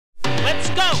Let's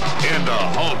go! Into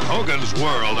Hulk Hogan's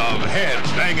world of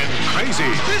head-banging crazy.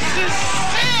 This is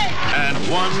sick! And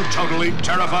one totally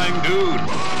terrifying dude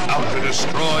out to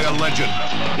destroy a legend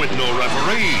with no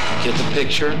referee. Get the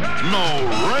picture? No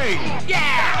ring.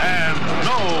 Yeah! And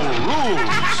no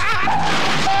rules.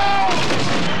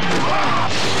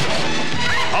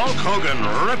 Hulk Hogan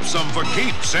rips them for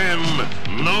keeps in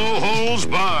No Holds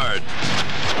Barred.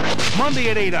 Monday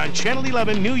at 8 on Channel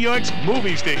 11, New York's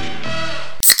movie station.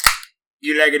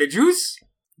 You like it a juice?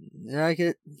 I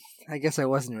guess I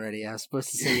wasn't ready. I was supposed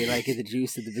to say you like it the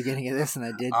juice at the beginning of this, and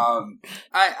I did.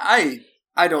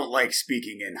 I don't like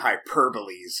speaking in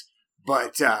hyperboles,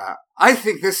 but I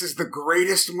think this is the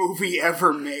greatest movie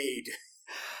ever made.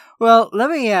 Well, let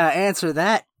me answer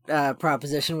that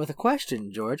proposition with a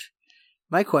question, George.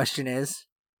 My question is,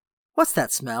 what's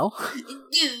that smell?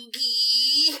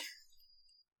 Doogie.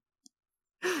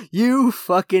 You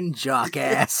fucking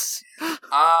jockass.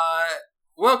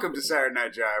 Welcome to Saturday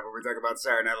Night Jive, where we talk about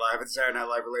Saturday Night Live and Saturday Night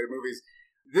Live related movies.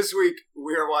 This week,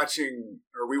 we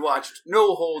watched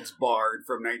No Holds Barred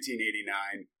from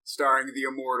 1989, starring the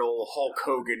immortal Hulk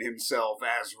Hogan himself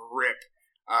as Rip.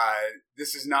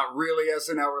 This is not really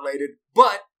SNL related,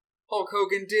 but Hulk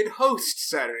Hogan did host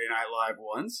Saturday Night Live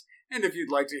once, and if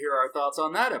you'd like to hear our thoughts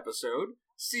on that episode,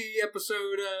 see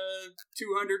episode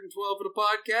 212 of the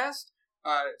podcast.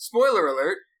 Spoiler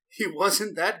alert, he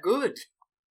wasn't that good.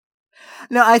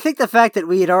 No, I think the fact that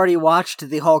we had already watched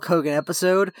the Hulk Hogan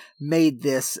episode made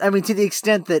this. I mean, to the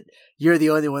extent that you're the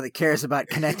only one that cares about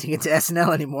connecting it to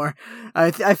SNL anymore,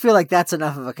 I feel like that's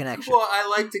enough of a connection. Well, I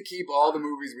like to keep all the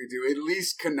movies we do at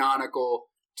least canonical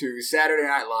to Saturday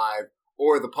Night Live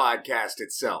or the podcast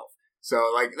itself.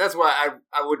 So, like, that's why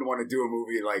I wouldn't want to do a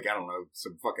movie like, I don't know,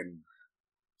 some fucking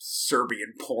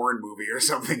Serbian porn movie or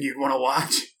something you'd want to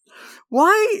watch.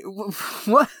 Why?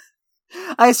 What?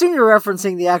 I assume you're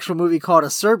referencing the actual movie called A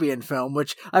Serbian Film,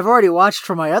 which I've already watched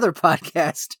for my other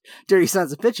podcast, Dirty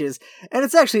Sons of Bitches, and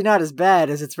it's actually not as bad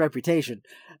as its reputation.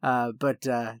 But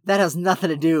that has nothing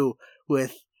to do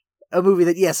with a movie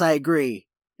that, yes, I agree,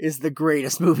 is the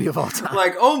greatest movie of all time.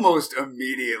 Like, almost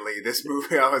immediately, this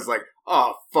movie, I was like,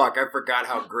 oh, fuck, I forgot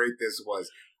how great this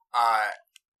was.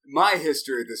 My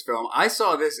history with this film, I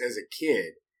saw this as a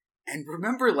kid, and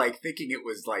remember, like, thinking it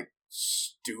was, like,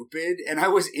 stupid, and I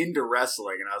was into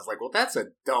wrestling, and I was like, well, that's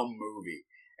a dumb movie.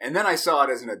 And then I saw it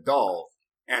as an adult,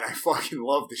 and I fucking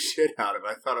loved the shit out of it.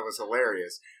 I thought it was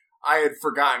hilarious. I had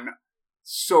forgotten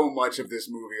so much of this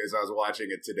movie as I was watching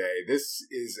it today. This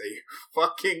is a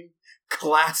fucking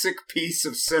classic piece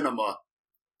of cinema.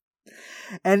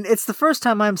 And it's the first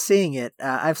time I'm seeing it.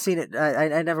 I've seen it.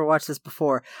 I never watched this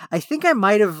before. I think I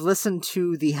might have listened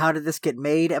to the How Did This Get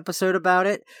Made episode about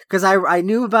it, because I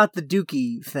knew about the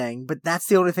Dookie thing, but that's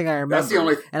the only thing I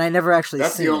remember. And I never actually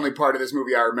That's seen the only it. part of this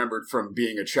movie I remembered from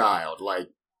being a child. Like,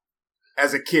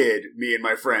 as a kid, me and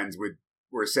my friends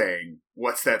were saying,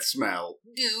 what's that smell?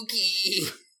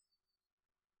 Dookie.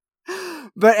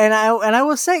 But, and I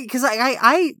will say, because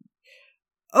I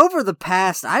over the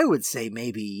past, I would say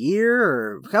maybe year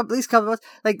or at least couple months,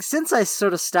 like since I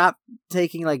sort of stopped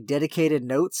taking like dedicated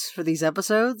notes for these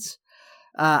episodes,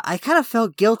 I kind of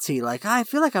felt guilty. Like, I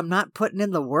feel like I'm not putting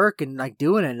in the work and like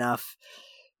doing enough.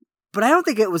 But I don't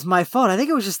think it was my fault. I think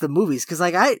it was just the movies. Cause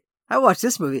like I watched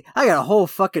this movie, I got a whole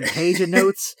fucking page of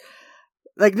notes.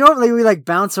 Like normally we like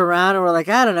bounce around and we're like,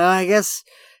 I don't know, I guess,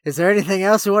 is there anything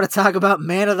else we want to talk about?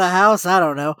 Man of the House? I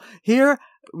don't know. Here,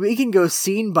 we can go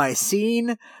scene by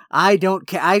scene. I don't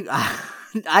care.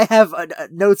 I have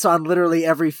notes on literally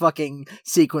every fucking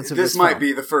sequence of this might film.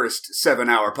 be the first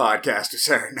 7-hour podcast of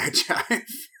Saturday Night Jive.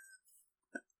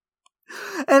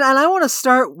 And I want to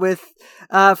start with,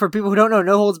 for people who don't know,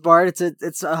 No Holds Barred.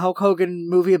 It's a Hulk Hogan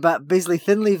movie about basically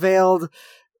thinly veiled.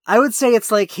 I would say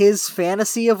it's like his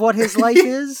fantasy of what his life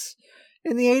is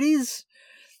in the 80s.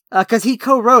 Because he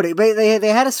co-wrote it. They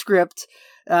had a script.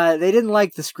 They didn't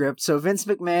like the script, so Vince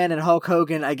McMahon and Hulk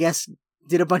Hogan, I guess,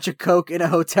 did a bunch of coke in a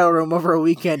hotel room over a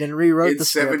weekend and rewrote the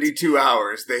script. In 72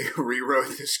 hours, they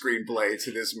rewrote the screenplay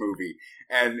to this movie.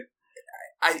 And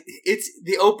it's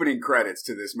the opening credits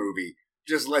to this movie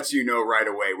just lets you know right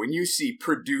away. When you see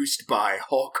produced by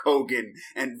Hulk Hogan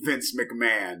and Vince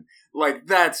McMahon, like,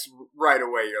 that's right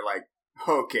away, you're like,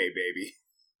 okay, baby,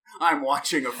 I'm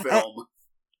watching a film.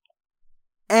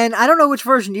 And I don't know which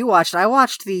version you watched. I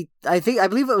watched I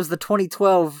believe it was the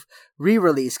 2012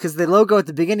 re-release, because the logo at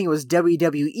the beginning was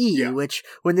WWE, which,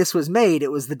 when this was made,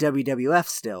 it was the WWF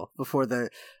still, before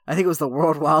I think it was the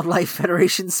World Wildlife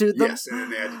Federation sued them. Yes, and then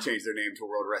they had to change their name to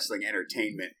World Wrestling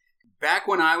Entertainment. Back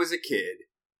when I was a kid,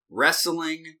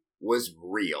 wrestling was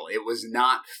real. It was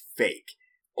not fake.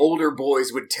 older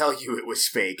boys would tell you it was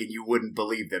fake and you wouldn't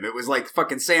believe them. It was like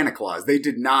fucking Santa Claus. They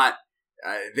did not,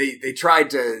 they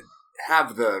tried to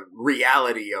have the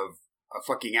reality of a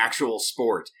fucking actual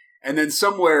sport. And then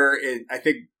somewhere in, I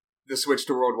think the switch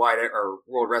to Worldwide or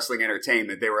World Wrestling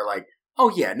Entertainment, they were like,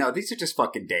 oh yeah, no, these are just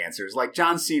fucking dancers. Like,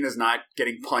 John Cena's not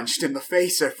getting punched in the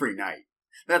face every night.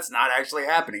 That's not actually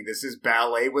happening. This is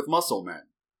ballet with muscle men.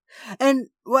 And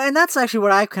that's actually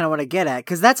what I kind of want to get at,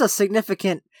 because that's a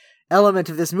significant element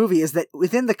of this movie, is that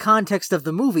within the context of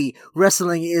the movie,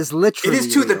 wrestling is literally it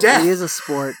is to the death. It is a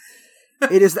sport.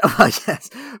 It is, oh,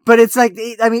 yes. But it's like,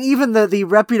 I mean, even the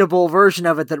reputable version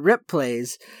of it that Rip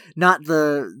plays, not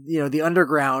the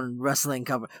underground wrestling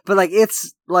company, but like,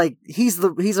 it's like, he's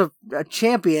a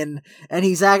champion, and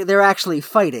they're actually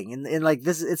fighting. And like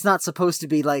this, it's not supposed to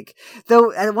be like,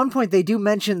 though at one point they do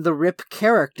mention the Rip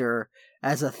character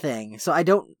as a thing. So I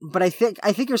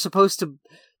think you're supposed to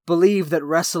believe that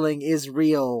wrestling is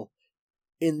real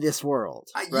in this world.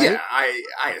 Right? Yeah,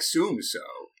 I assume so.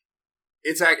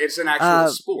 It's an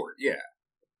actual sport, yeah.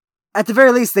 At the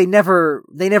very least, they never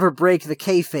break the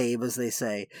kayfabe, as they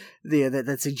say,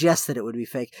 that suggests that it would be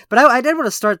fake. But I did want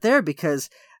to start there because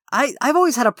I've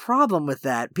always had a problem with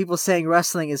that. People saying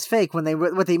wrestling is fake when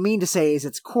what they mean to say is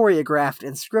it's choreographed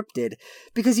and scripted.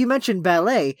 Because you mentioned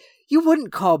ballet, you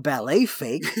wouldn't call ballet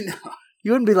fake. No.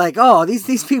 You wouldn't be like, oh,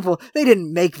 these people, they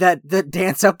didn't make that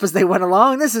dance up as they went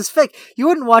along. This is fake. You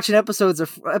wouldn't watch an episode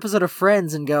of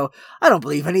Friends and go, I don't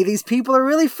believe any of these people are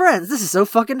really friends. This is so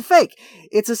fucking fake.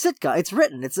 It's a sitcom. It's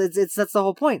written. It's that's the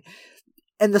whole point.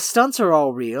 And the stunts are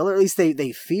all real, or at least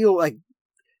they feel like.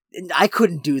 I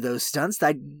couldn't do those stunts.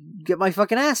 I'd get my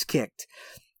fucking ass kicked.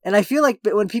 And I feel like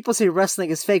when people say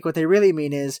wrestling is fake, what they really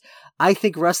mean is, I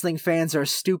think wrestling fans are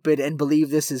stupid and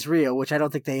believe this is real, which I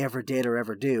don't think they ever did or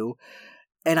ever do.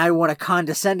 And I want to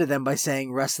condescend to them by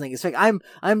saying wrestling is fake. I'm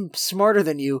smarter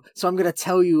than you, so I'm going to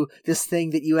tell you this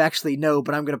thing that you actually know,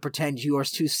 but I'm going to pretend you are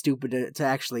too stupid to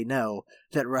actually know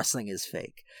that wrestling is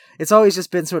fake. It's always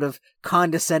just been sort of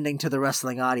condescending to the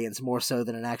wrestling audience more so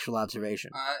than an actual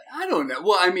observation. I don't know.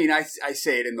 Well, I mean, I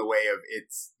say it in the way of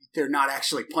they're not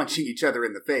actually punching each other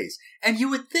in the face. And you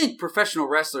would think professional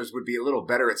wrestlers would be a little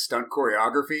better at stunt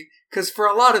choreography, because for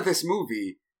a lot of this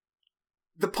movie,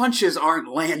 the punches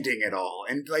aren't landing at all.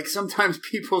 And like sometimes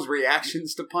people's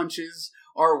reactions to punches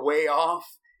are way off.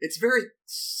 It's very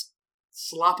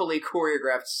sloppily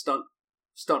choreographed stunt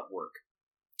work.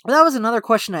 Well, that was another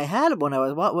question I had when I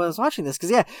was watching this,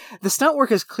 because the stunt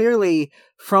work is clearly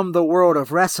from the world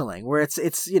of wrestling, where it's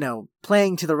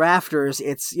playing to the rafters.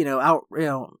 It's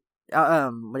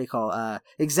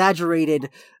exaggerated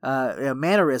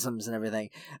mannerisms and everything,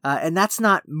 and that's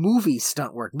not movie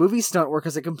stunt work. Movie stunt work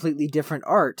is a completely different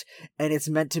art, and it's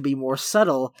meant to be more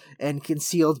subtle and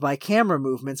concealed by camera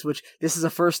movements. Which this is a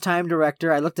first-time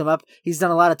director. I looked him up. He's done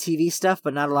a lot of TV stuff,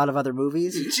 but not a lot of other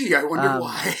movies. Gee, I wonder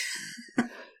why.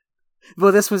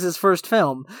 Well, this was his first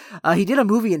film. He did a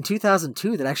movie in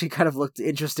 2002 that actually kind of looked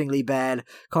interestingly bad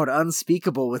called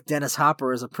Unspeakable with Dennis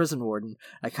Hopper as a prison warden.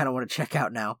 I kind of want to check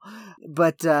out now.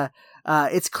 But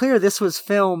it's clear this was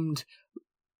filmed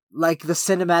like the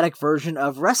cinematic version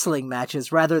of wrestling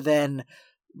matches rather than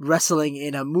wrestling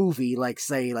in a movie, like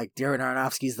say like Darren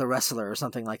Aronofsky's The Wrestler or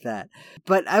something like that.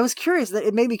 But I was curious,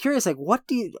 it made me curious, like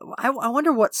I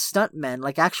wonder what stuntmen,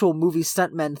 like actual movie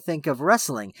stuntmen, think of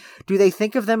wrestling. Do they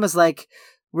think of them as like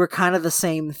we're kind of the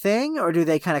same thing, or do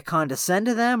they kind of condescend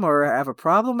to them or have a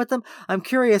problem with them? I'm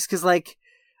curious because like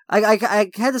I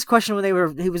had this question when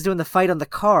he was doing the fight on the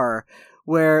car,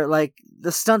 where like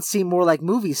the stunts seem more like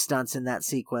movie stunts in that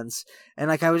sequence, and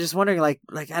like I was just wondering like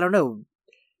I don't know,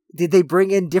 did they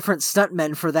bring in different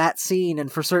stuntmen for that scene and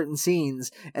for certain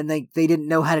scenes, and they didn't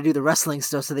know how to do the wrestling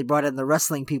stuff, so they brought in the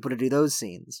wrestling people to do those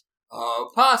scenes?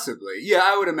 Possibly. Yeah,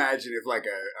 I would imagine if like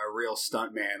a real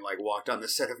stuntman like walked on the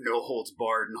set of No Holds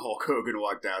Barred and Hulk Hogan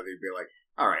walked out, they'd be like,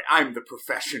 all right, I'm the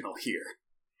professional here.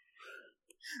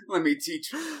 Let me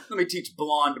teach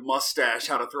Blonde Mustache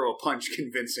how to throw a punch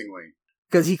convincingly.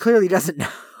 Because he clearly doesn't know.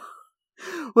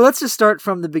 Well, let's just start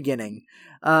from the beginning.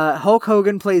 Hulk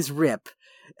Hogan plays Rip.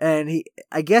 And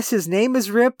I guess his name is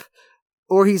Rip,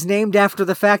 or he's named after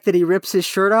the fact that he rips his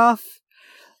shirt off.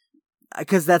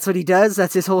 Because that's what he does.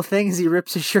 That's his whole thing, is he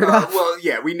rips his shirt off. Well,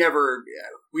 yeah, we never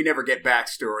get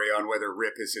backstory on whether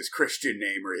Rip is his Christian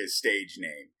name or his stage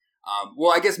name.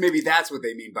 Well, I guess maybe that's what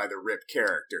they mean by the Rip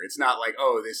character. It's not like,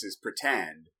 oh, this is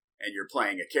pretend, and you're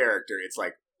playing a character. It's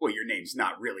like, well, your name's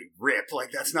not really Rip.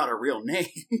 Like, that's not a real name.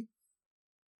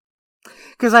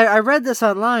 Because I read this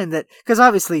online that, because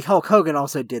obviously Hulk Hogan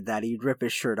also did that. He'd rip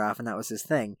his shirt off and that was his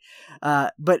thing.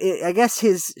 But I guess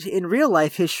in real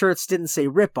life, his shirts didn't say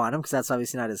rip on them because that's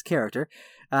obviously not his character.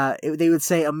 They would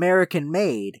say American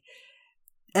made.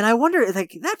 And I wonder,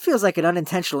 like, that feels like an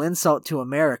unintentional insult to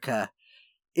America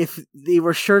if they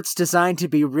were shirts designed to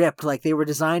be ripped, like they were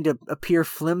designed to appear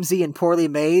flimsy and poorly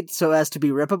made so as to be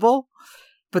rippable.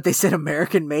 But they said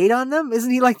American made on them?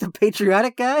 Isn't he like the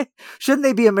patriotic guy? Shouldn't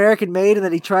they be American made and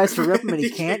then he tries to rip them and he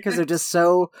can't because they're just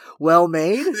so well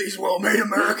made? These well made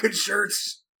American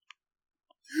shirts.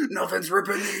 Nothing's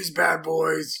ripping these bad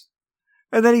boys.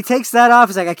 And then he takes that off.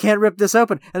 He's like, I can't rip this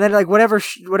open. And then, like, whatever,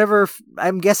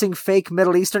 I'm guessing fake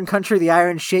Middle Eastern country the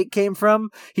Iron Sheik came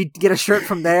from, he'd get a shirt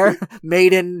from there,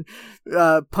 made in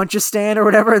Punchistan or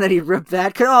whatever, and then he'd rip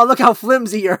that. Oh, look how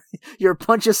flimsy your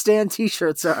Punchistan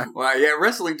t-shirts are. Wow, yeah,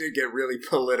 wrestling did get really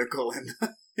political in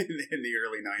the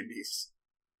early 90s.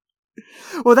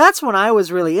 Well, that's when I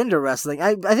was really into wrestling.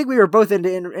 I think we were both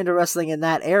into wrestling in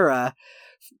that era.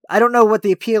 I don't know what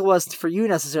the appeal was for you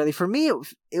necessarily. For me,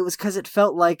 it was because it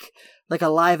felt like a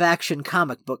live action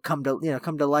comic book come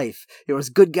to life. There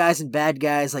was good guys and bad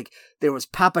guys. Like there was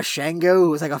Papa Shango, who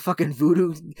was like a fucking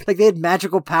voodoo. Like they had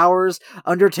magical powers.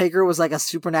 Undertaker was like a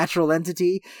supernatural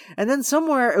entity. And then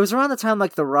somewhere it was around the time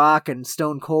like The Rock and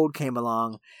Stone Cold came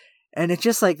along, and it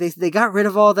just like they got rid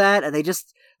of all that, and they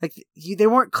just like they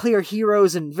weren't clear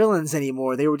heroes and villains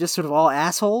anymore. They were just sort of all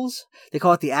assholes. They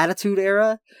call it the Attitude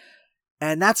Era.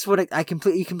 And that's what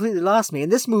completely lost me.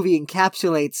 And this movie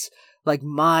encapsulates like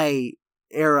my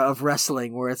era of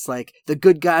wrestling, where it's like the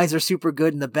good guys are super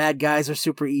good and the bad guys are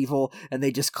super evil, and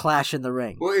they just clash in the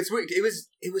ring. Well, it's weird. It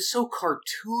was so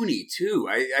cartoony too.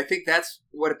 I think that's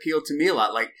what appealed to me a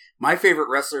lot. Like my favorite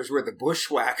wrestlers were the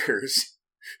Bushwhackers,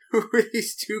 who were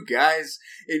these two guys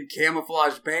in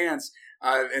camouflage pants,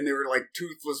 and they were like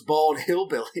toothless, bald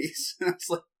hillbillies. And it's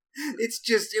like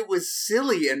it was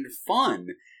silly and fun.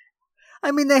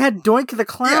 I mean, they had Doink the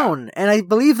Clown, and I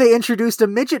believe they introduced a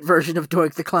midget version of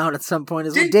Doink the Clown at some point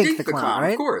as well. Dink the Clown,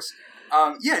 right? Of course.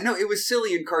 It was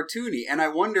silly and cartoony, and I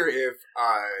wonder if,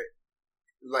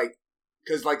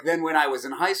 because then when I was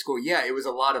in high school, it was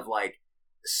a lot of like,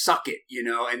 suck it,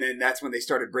 and then that's when they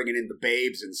started bringing in the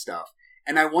babes and stuff.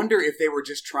 And I wonder if they were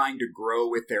just trying to grow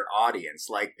with their audience,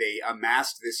 like they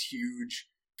amassed this huge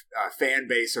fan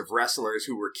base of wrestlers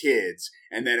who were kids,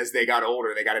 and then as they got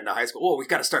older, they got into high school. Oh, we've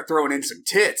got to start throwing in some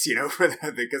tits, for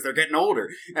that, because they're getting older.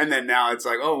 And then now it's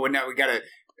like, oh, well, now we got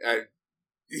to.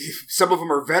 Some of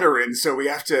them are veterans, so we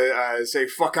have to say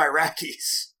fuck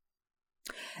Iraqis.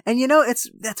 And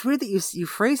that's weird that you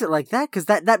phrase it like that, because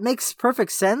that makes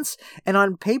perfect sense. And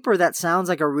on paper, that sounds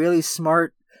like a really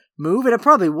smart move, and it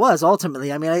probably was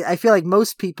ultimately. I mean, I feel like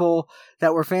most people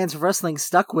that were fans of wrestling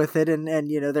stuck with it, and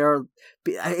there are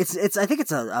I think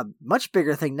it's a much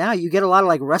bigger thing now. You get a lot of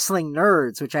like wrestling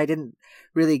nerds, which I didn't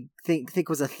really think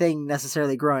was a thing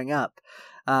necessarily growing up.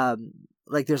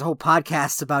 Like there's whole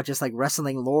podcasts about just like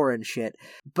wrestling lore and shit.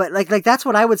 But like that's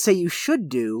what I would say you should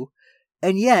do,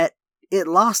 and yet it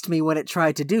lost me when it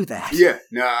tried to do that. Yeah,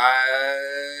 no,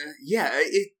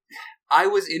 I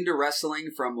was into wrestling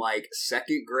from like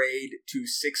 2nd grade to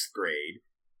 6th grade,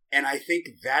 and I think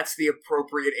that's the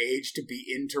appropriate age to be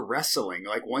into wrestling.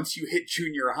 Like once you hit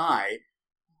junior high,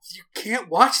 you can't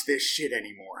watch this shit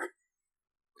anymore.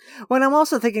 Well, I'm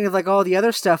also thinking of like all the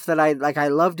other stuff that I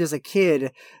loved as a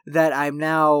kid that I'm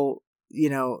now,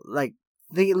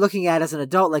 looking at as an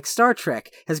adult. Like Star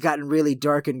Trek has gotten really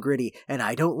dark and gritty, and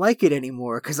I don't like it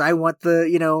anymore because I want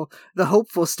the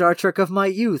hopeful Star Trek of my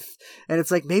youth. And it's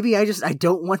like, maybe I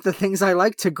don't want the things I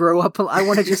like to grow up. I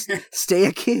want to just stay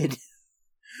a kid.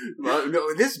 Well,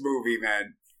 no, this movie,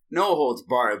 man, no holds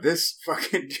barred.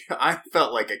 I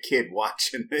felt like a kid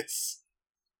watching this.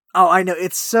 Oh, I know.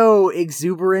 It's so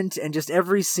exuberant, and just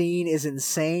every scene is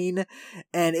insane.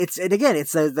 And again,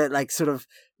 it's that like sort of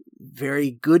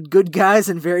very good guys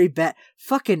and very bad.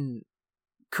 Fucking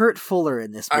Kurt Fuller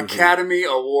in this movie. Academy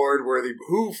Award worthy.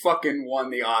 Who fucking won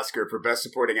the Oscar for Best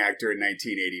Supporting Actor in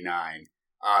 1989?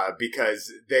 Because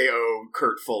they owe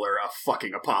Kurt Fuller a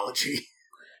fucking apology.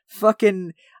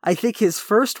 Fucking, I think his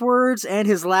first words and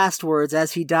his last words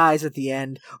as he dies at the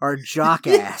end are jock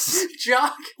ass.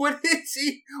 Jock? What is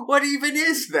he? What even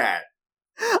is that?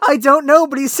 I don't know,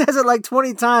 but he says it like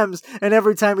 20 times, and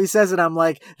every time he says it, I'm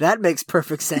like, that makes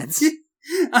perfect sense.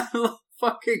 I love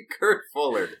fucking Kurt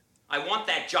Fuller. I want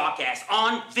that jock ass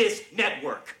on this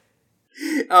network.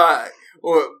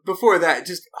 Well, before that,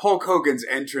 just Hulk Hogan's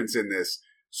entrance in this.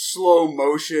 Slow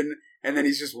motion, and then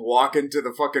he's just walking to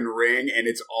the fucking ring, and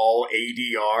it's all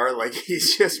ADR. Like,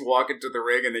 he's just walking to the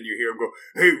ring, and then you hear him go,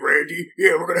 "Hey, Randy,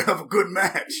 yeah, we're gonna have a good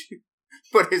match."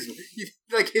 but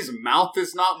his mouth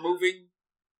is not moving.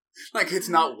 Like, it's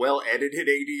not well edited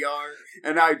ADR.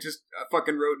 And I just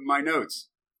fucking wrote in my notes.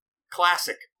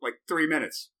 Classic. Like, 3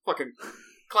 minutes. Fucking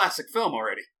classic film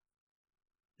already.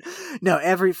 No,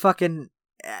 every fucking...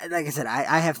 Like I said,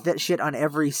 I have that shit on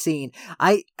every scene.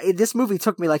 This movie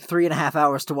took me like 3.5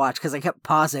 hours to watch because I kept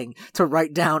pausing to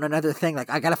write down another thing.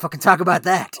 Like, I gotta fucking talk about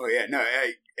that. Oh, yeah, no,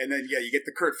 and then, you get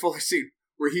the Kurt Fuller scene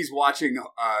where he's watching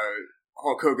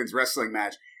Hulk Hogan's wrestling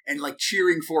match and, like,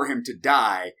 cheering for him to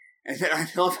die. And then I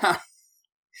love how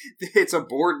it's a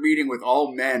board meeting with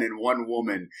all men and one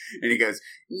woman. And he goes,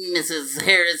 "Mrs.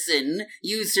 Harrison,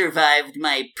 you survived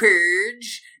my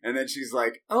purge." And then she's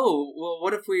like, "Oh, well,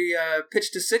 what if we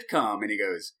pitched a sitcom?" And he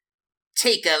goes,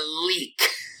 "Take a leak."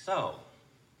 So,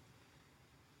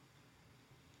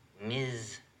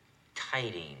 Ms.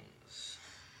 Tidings,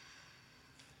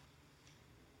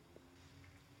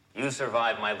 you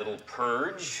survived my little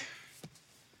purge.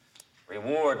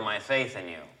 Reward my faith in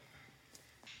you.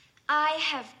 I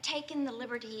have taken the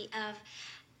liberty of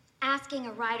asking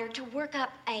a writer to work up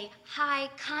a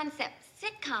high-concept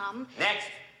sitcom. Next.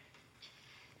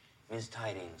 Ms.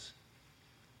 Tidings,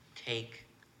 take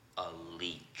a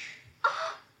leak.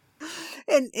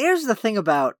 And here's the thing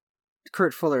about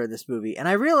Kurt Fuller in this movie, and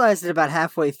I realized it about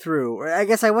halfway through, or I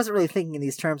guess I wasn't really thinking in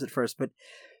these terms at first, but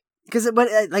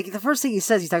like the first thing he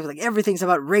says, he's talking like everything's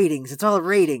about ratings, it's all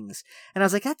ratings, and I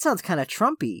was like, that sounds kind of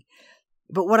Trumpy.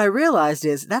 But what I realized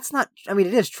is that's not. I mean,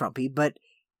 it is Trumpy, but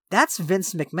that's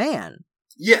Vince McMahon.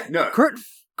 Yeah, no.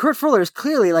 Kurt Fuller is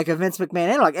clearly like a Vince McMahon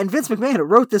analog, and Vince McMahon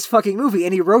wrote this fucking movie,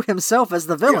 and he wrote himself as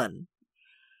the villain.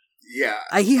 Yeah.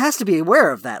 He has to be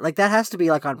aware of that. Like, that has to be,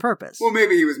 like, on purpose. Well,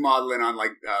 maybe he was modeling on,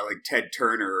 like Ted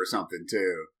Turner or something,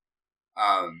 too.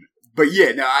 But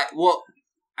yeah, no,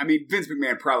 I mean, Vince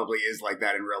McMahon probably is like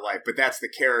that in real life, but that's the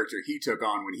character he took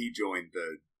on when he joined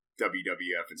the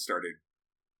WWF and started,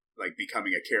 like,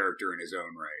 becoming a character in his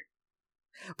own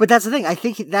right. But that's the thing. I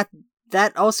think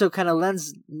that also kind of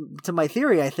lends to my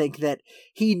theory, I think, that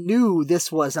he knew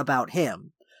this was about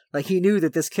him. Like, he knew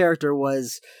that this character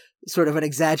was sort of an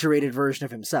exaggerated version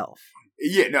of himself.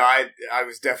 Yeah, no, I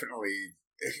was definitely...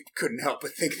 couldn't help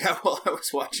but think that while I was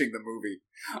watching the movie.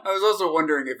 I was also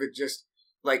wondering if it just...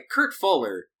 Like, Kurt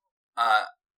Fuller,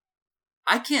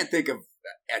 I can't think of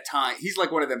a time... He's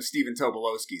like one of them Stephen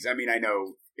Tobolowskis. I mean, I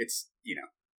know it's,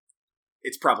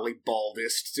 it's probably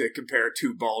baldest to compare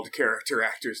two bald character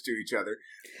actors to each other.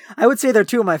 I would say they're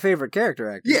two of my favorite character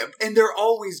actors. Yeah, and they're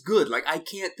always good. Like, I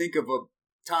can't think of a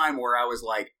time where I was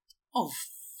like, oh,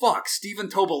 fuck, Stephen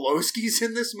Tobolowski's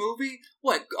in this movie?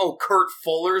 What? Oh, Kurt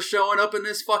Fuller's showing up in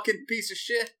this fucking piece of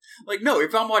shit? Like, no,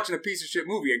 if I'm watching a piece of shit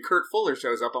movie and Kurt Fuller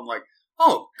shows up, I'm like,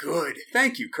 oh, good.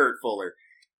 Thank you, Kurt Fuller.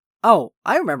 Oh,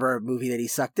 I remember a movie that he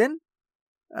sucked in.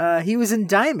 He was in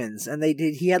Diamonds, and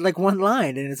he had like one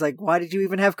line, and it's like, why did you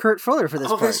even have Kurt Fuller for this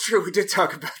part? Oh, that's true. We did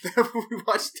talk about that when we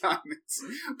watched Diamonds.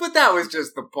 But that was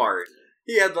just the part.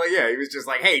 He had he was just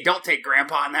like, hey, don't take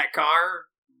Grandpa in that car.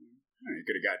 You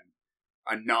could have gotten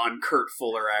a non-Kurt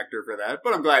Fuller actor for that,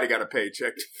 but I'm glad he got a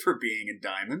paycheck for being in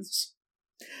Diamonds.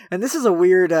 And this is a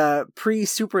weird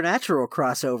pre-Supernatural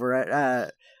crossover.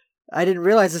 I didn't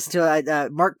realize this until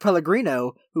Mark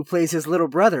Pellegrino, who plays his little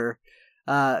brother,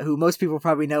 who most people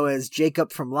probably know as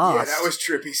Jacob from Lost. Yeah, that was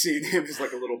trippy seeing him as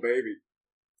like a little baby.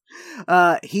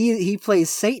 He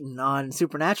plays Satan on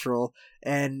Supernatural,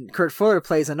 and Kurt Fuller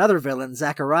plays another villain,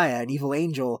 Zachariah, an evil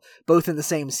angel, both in the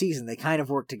same season. They kind of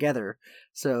work together.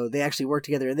 So they actually work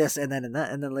together in this, and then in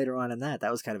that, and then later on in that.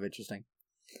 That was kind of interesting.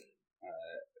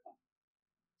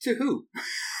 To who?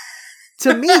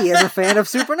 To me, as a fan of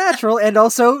Supernatural, and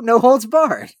also No Holds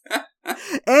Barred.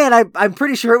 And I'm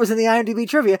pretty sure it was in the IMDb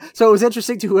trivia, so it was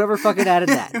interesting to whoever fucking added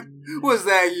that. Was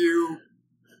that you?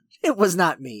 It was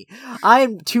not me.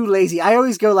 I'm too lazy. I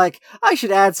always go like, I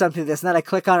should add something to this, and then I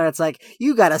click on it, and it's like,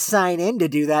 you gotta sign in to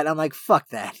do that. And I'm like, fuck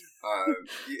that.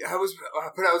 I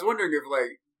was wondering if,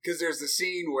 like, because there's the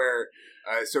scene where,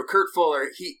 so Kurt Fuller,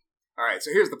 alright,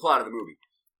 so here's the plot of the movie.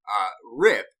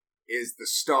 Rip is the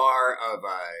star of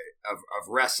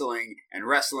wrestling, and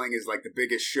wrestling is like the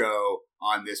biggest show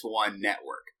on this one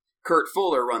network. Kurt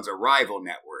Fuller runs a rival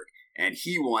network, and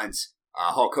he wants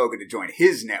Hulk Hogan to join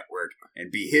his network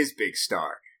and be his big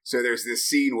star. So there's this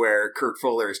scene where Kurt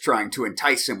Fuller is trying to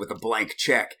entice him with a blank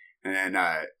check, and then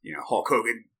Hulk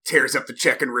Hogan tears up the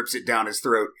check and rips it down his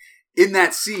throat. In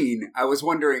that scene, I was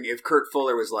wondering if Kurt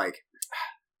Fuller was like,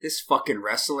 this fucking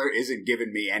wrestler isn't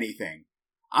giving me anything.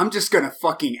 I'm just gonna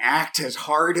fucking act as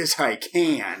hard as I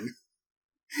can,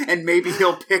 and maybe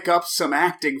he'll pick up some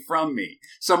acting from me.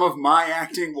 Some of my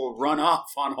acting will run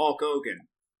off on Hulk Hogan.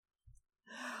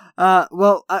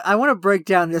 Well, I want to break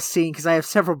down this scene because I have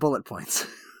several bullet points.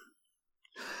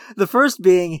 The first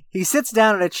being, he sits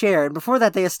down in a chair, and before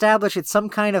that they establish it's some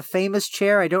kind of famous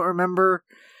chair. I don't remember.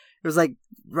 It was like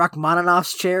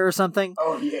Rachmaninoff's chair or something.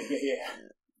 Oh, yeah.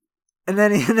 And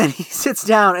then he sits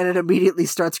down, and it immediately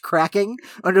starts cracking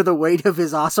under the weight of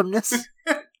his awesomeness.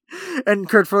 And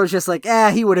Kurt Fuller's just like,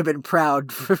 he would have been proud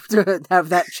to have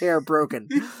that chair broken.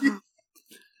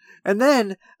 And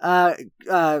then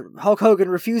Hulk Hogan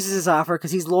refuses his offer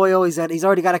because he's loyal. He's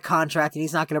already got a contract, and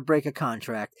he's not going to break a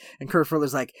contract. And Kurt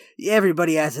Fuller's like,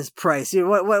 everybody has his price.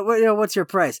 What's your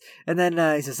price? And then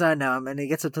he says, no, and he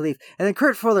gets up to leave. And then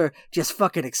Kurt Fuller just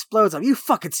fucking explodes on him. You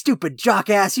fucking stupid jock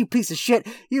ass, you piece of shit.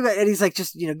 And he's like,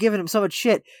 just giving him so much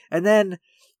shit. And then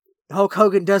Hulk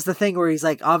Hogan does the thing where he's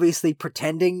like obviously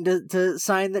pretending to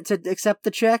sign that, to accept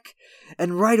the check.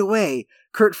 And right away,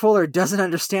 Kurt Fuller doesn't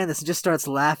understand this and just starts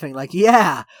laughing like,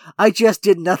 yeah, I just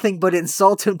did nothing but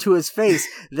insult him to his face.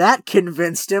 That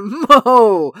convinced him.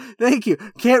 Oh, thank you.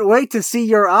 Can't wait to see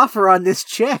your offer on this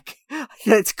check.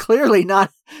 It's clearly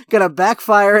not gonna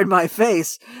backfire in my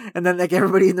face. And then like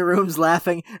everybody in the room's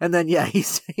laughing. And then he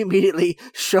immediately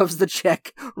shoves the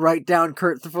check right down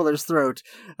Kurt Fuller's throat,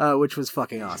 which was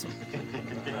fucking awesome.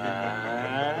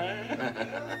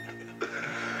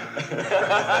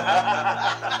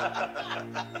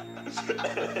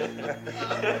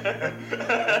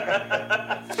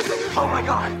 Oh my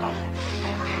God!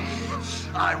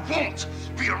 I won't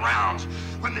be around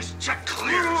when this check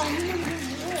clears.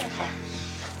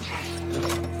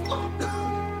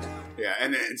 Yeah,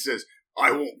 and then it says,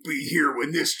 I won't be here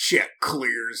when this check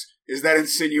clears. Is that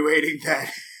insinuating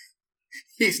that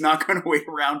he's not going to wait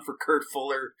around for Kurt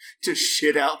Fuller to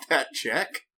shit out that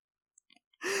check?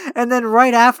 And then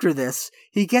right after this,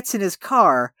 he gets in his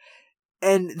car,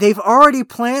 and they've already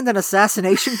planned an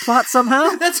assassination plot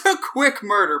somehow? That's a quick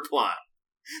murder plot.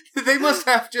 They must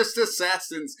have just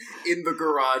assassins in the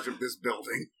garage of this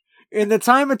building. In the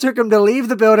time it took him to leave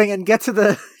the building and get to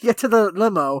the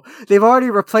limo, they've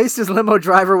already replaced his limo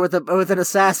driver with an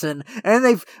assassin, and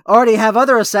they've already have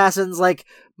other assassins like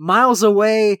miles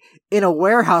away in a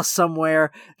warehouse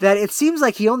somewhere. That it seems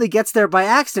like he only gets there by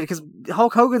accident because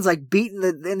Hulk Hogan's like beaten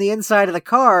in the inside of the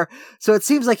car, so it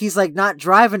seems like he's like not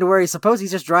driving to where he's supposed.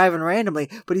 He's just driving randomly,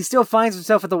 but he still finds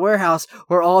himself at the warehouse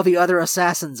where all the other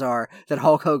assassins are that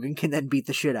Hulk Hogan can then beat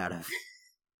the shit out of.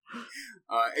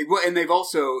 And they've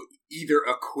also either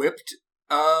equipped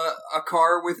a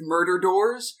car with murder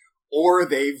doors, or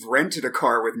they've rented a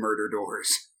car with murder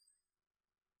doors.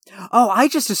 Oh, I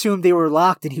just assumed they were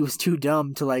locked and he was too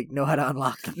dumb to like know how to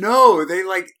unlock them. No, they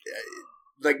like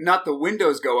not the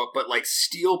windows go up, but like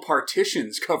steel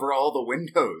partitions cover all the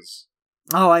windows.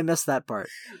 Oh, I missed that part.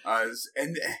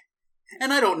 And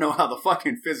I don't know how the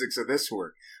fucking physics of this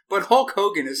work, but Hulk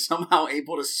Hogan is somehow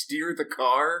able to steer the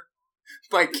car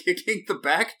by kicking the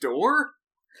back door?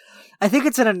 I think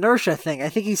it's an inertia thing. I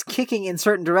think he's kicking in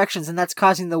certain directions, and that's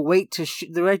causing the weight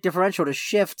the weight differential to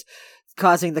shift,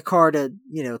 causing the car to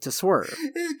to swerve.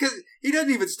 Because he doesn't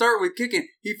even start with kicking.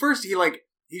 He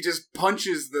just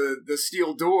punches the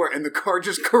steel door, and the car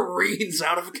just careens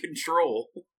out of control.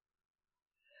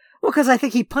 Well, because I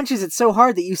think he punches it so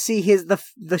hard that you see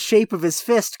the shape of his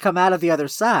fist come out of the other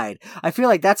side. I feel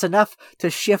like that's enough to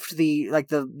shift the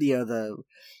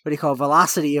what do you call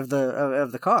velocity of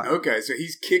the car. Okay, so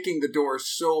he's kicking the door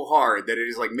so hard that it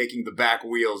is like making the back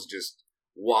wheels just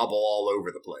wobble all over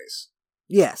the place.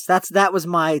 Yes, that was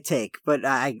my take, but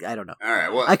I don't know. All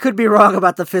right, well, I could be wrong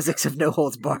about the physics of No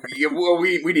Holds Barred. Yeah, well,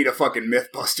 we need a fucking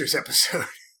Mythbusters episode.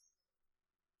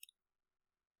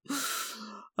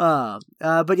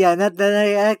 But yeah, and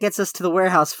that gets us to the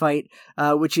warehouse fight,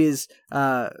 which is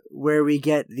where we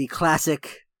get the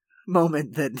classic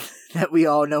moment that we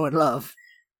all know and love.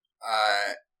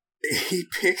 He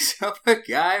picks up a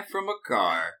guy from a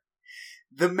car.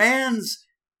 The man's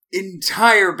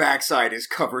entire backside is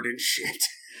covered in shit.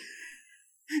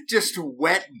 Just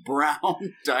wet,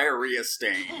 brown diarrhea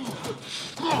stain.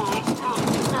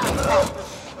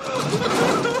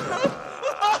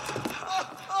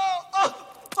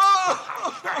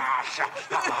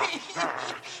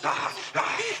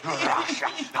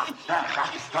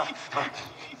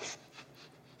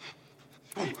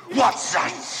 What's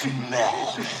that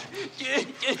smell?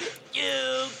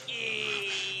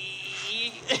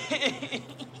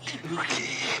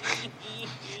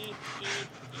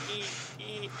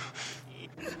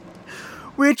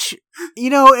 Which,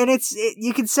 and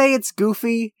you can say it's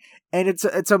goofy, and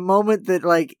it's a moment that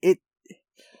like it.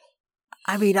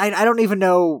 I mean, I don't even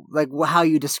know like how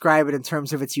you describe it in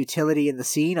terms of its utility in the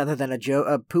scene, other than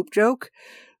a poop joke.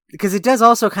 because it does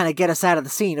also kind of get us out of the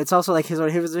scene. It's also like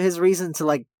his reason to,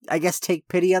 like, I guess, take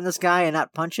pity on this guy and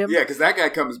not punch him. Yeah, because that guy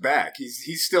comes back.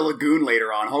 He's still a goon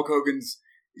later on. Hulk Hogan's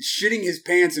shitting his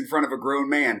pants in front of a grown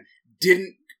man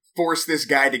didn't force this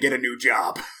guy to get a new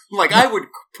job. Like, I would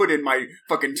put in my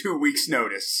fucking 2 weeks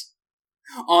notice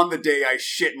on the day I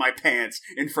shit my pants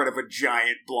in front of a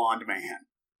giant blonde man.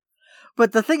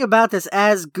 But the thing about this,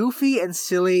 as goofy and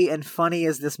silly and funny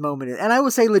as this moment is, and I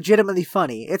would say legitimately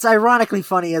funny, it's ironically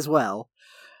funny as well,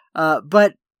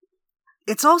 but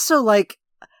it's also like,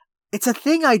 it's a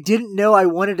thing I didn't know I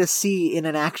wanted to see in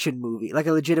an action movie, like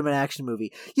a legitimate action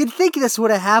movie. You'd think this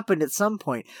would have happened at some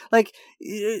point. Like,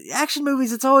 action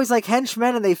movies, it's always like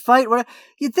henchmen and they fight.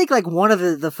 You'd think like one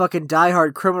of the fucking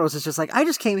diehard criminals is just like, I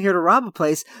just came here to rob a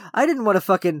place. I didn't want to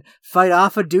fucking fight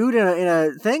off a dude in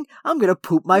a thing. I'm gonna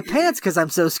poop my pants because I'm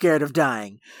so scared of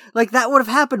dying. Like, that would have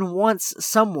happened once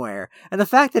somewhere. And the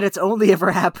fact that it's only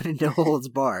ever happened in No Holds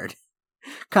Barred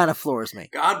kind of floors me.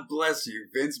 God bless you,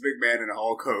 Vince McMahon and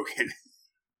Hulk Hogan.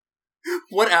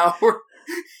 What hour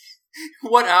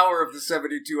of the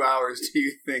 72 hours do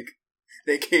you think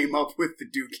they came up with the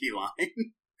Dookie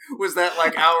line? Was that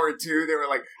like hour 2? They were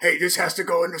like, hey, this has to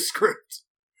go in the script.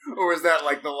 Or was that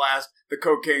like the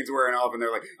cocaine's wearing off and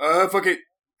they're like, fuck it,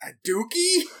 a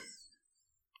Dookie?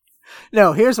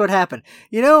 No, here's what happened.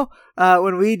 You know,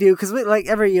 when we do, because we, like,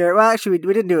 every year, well, actually,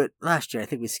 we didn't do it last year. I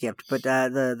think we skipped, but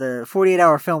the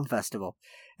 48-hour film festival.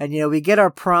 And, you know, we get our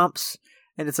prompts,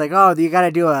 and it's like, oh, you got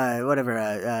to do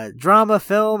a drama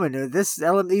film and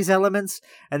these elements,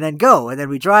 and then go. And then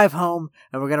we drive home,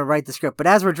 and we're going to write the script. But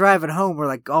as we're driving home, we're,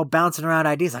 like, all bouncing around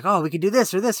ideas, like, oh, we could do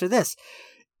this or this or this.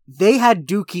 They had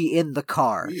Dookie in the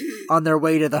car on their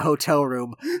way to the hotel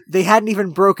room. They hadn't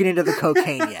even broken into the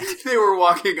cocaine yet. They were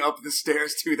walking up the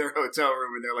stairs to their hotel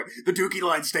room, and they're like, the Dookie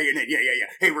line's staying in. Yeah.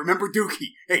 Hey, remember Dookie?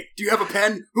 Hey, do you have a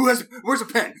pen? Where's a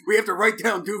pen? We have to write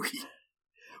down Dookie.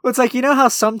 Well, it's like, you know how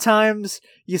sometimes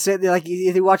you say, like,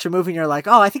 you watch a movie and you're like,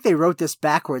 oh, I think they wrote this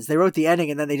backwards. They wrote the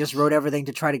ending, and then they just wrote everything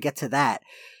to try to get to that.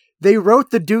 They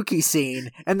wrote the Dookie scene,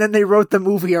 and then they wrote the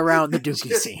movie around the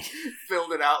Dookie scene.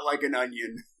 Filled it out like an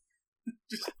onion.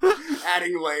 Just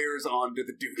adding layers onto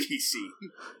the Dookie scene.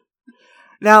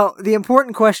 Now, the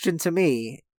important question to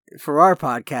me, for our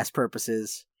podcast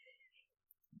purposes,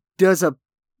 does an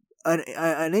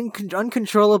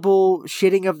uncontrollable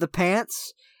shitting of the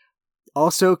pants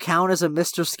also count as a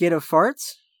Mr. Skid of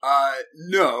farts?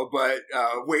 No, but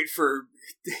wait for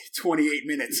 28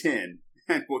 minutes in,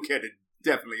 and we'll get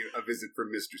definitely a visit from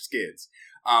Mr. Skids.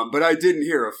 But I didn't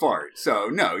hear a fart, so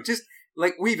no, just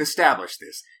like we've established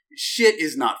this. Shit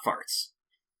is not farts.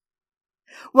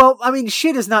 Well, I mean,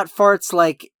 shit is not farts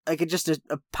like just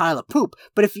a pile of poop.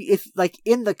 But if like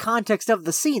in the context of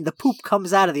the scene, the poop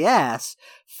comes out of the ass.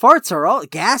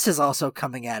 Gas is also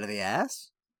coming out of the ass.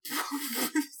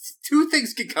 Two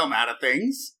things can come out of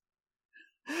things.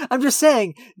 I'm just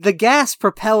saying, the gas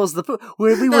propels the poop.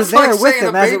 We were That's there like with saying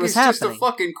them a as it was baby's just happening. a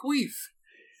fucking queef.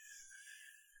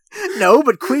 No,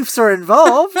 but queefs are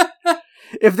involved.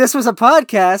 If this was a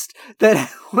podcast that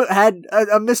had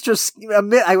a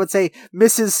I would say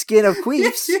Mrs. Skin of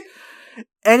Queefs,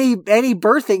 any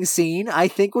birthing scene, I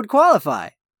think, would qualify.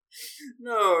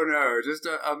 No, just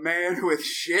a man with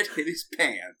shit in his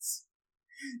pants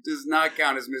does not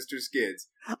count as Mr. Skids.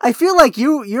 I feel like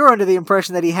you're under the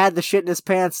impression that he had the shit in his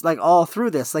pants like all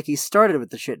through this, like he started with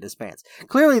the shit in his pants.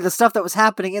 Clearly, the stuff that was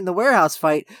happening in the warehouse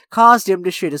fight caused him to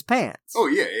shit his pants. Oh,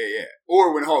 yeah.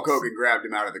 Or when Hulk Hogan grabbed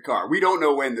him out of the car. We don't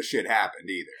know when the shit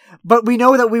happened either. But we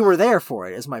know that we were there for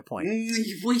it, is my point.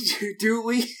 Do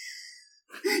we?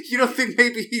 You don't think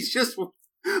maybe he just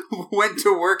went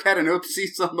to work, had an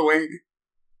oopsies on the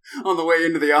way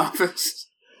into the office?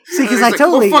 See, because I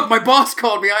totally... Oh, fuck, my boss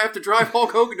called me. I have to drive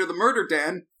Hulk Hogan to the murder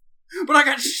den. But I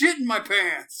got shit in my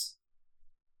pants.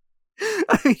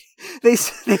 I mean, they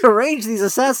arrange these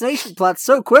assassination plots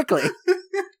so quickly.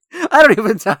 I don't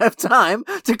even have time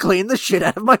to clean the shit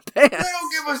out of my pants. They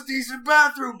don't give us decent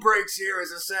bathroom breaks here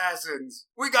as assassins.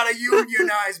 We gotta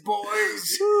unionize,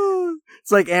 boys.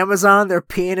 It's like Amazon. They're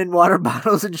peeing in water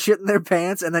bottles and shit in their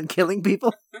pants and then killing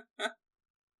people.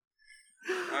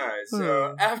 Alright,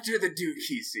 so after the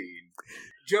Dookie scene,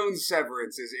 Joan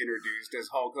Severance is introduced as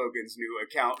Hulk Hogan's new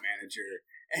account manager,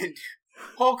 and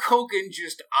Hulk Hogan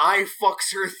just eye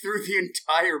fucks her through the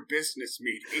entire business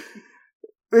meeting.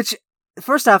 Which,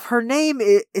 first off, her name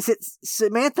is it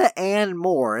Samantha Ann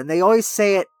Moore, and they always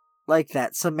say it like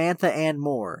that, Samantha Ann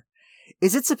Moore.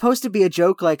 Is it supposed to be a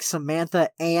joke like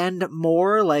Samantha and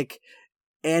Moore, like,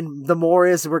 and the more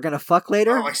is we're gonna fuck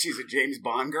later? Oh, like she's a James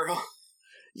Bond girl?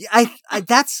 I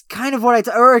that's kind of what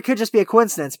or it could just be a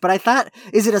coincidence, but I thought,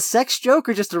 is it a sex joke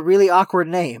or just a really awkward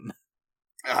name?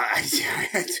 I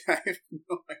have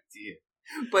no idea.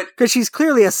 But because she's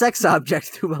clearly a sex object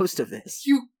through most of this.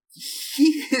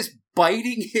 He is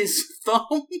biting his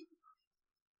thumb.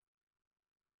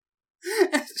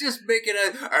 It's just making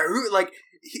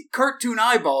cartoon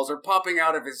eyeballs are popping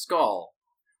out of his skull.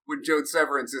 When Joan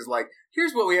Severance is like,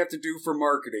 here's what we have to do for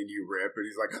marketing, you Rip. And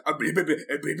he's like,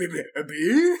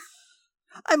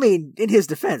 I mean, in his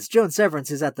defense, Joan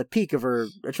Severance is at the peak of her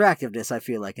attractiveness, I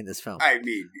feel like, in this film. I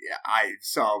mean, I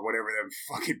saw whatever them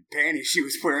fucking panties she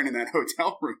was wearing in that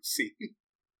hotel room scene.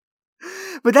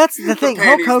 But that's the thing,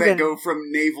 Hulk Hogan... that go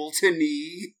from navel to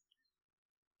knee.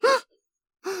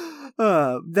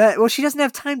 Well, she doesn't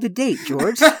have time to date,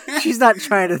 George. She's not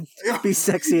trying to be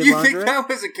sexy in lingerie. You think that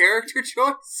was a character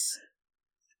choice?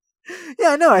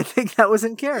 Yeah, no, I think that was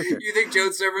in character. You think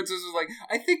Joan Severance was like,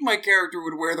 I think my character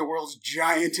would wear the world's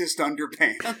giantest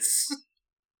underpants.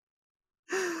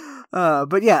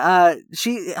 But yeah,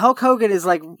 Hulk Hogan is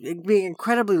like being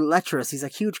incredibly lecherous. He's a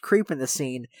huge creep in the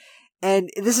scene. And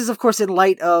this is, of course, in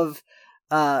light of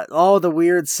all the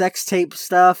weird sex tape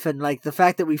stuff and like the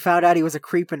fact that we found out he was a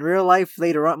creep in real life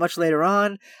much later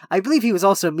on. I believe he was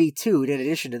also Me Too'd in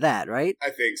addition to that, right? I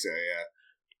think so, yeah.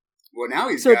 Well, now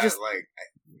he was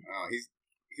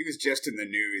just in the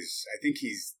news. I think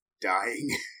he's dying.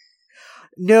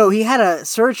 No, he had a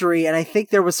surgery, and I think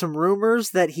there was some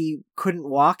rumors that he couldn't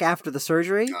walk after the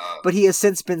surgery, but he has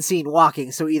since been seen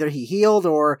walking, so either he healed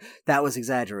or that was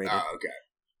exaggerated. Oh, okay.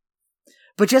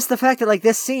 But just the fact that, like,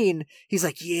 this scene, he's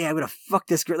like, yeah, I'm gonna fuck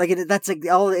this girl. Like, that's like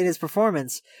all in his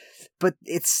performance. But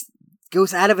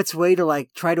goes out of its way to, like,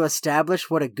 try to establish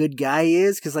what a good guy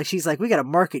is. Because, like, she's like, we gotta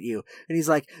market you. And he's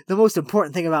like, the most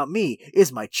important thing about me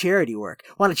is my charity work.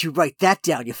 Why don't you write that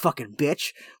down, you fucking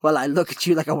bitch? While I look at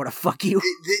you like I want to fuck you.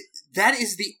 That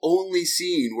is the only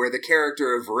scene where the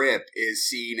character of Rip is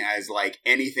seen as, like,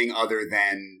 anything other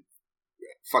than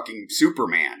fucking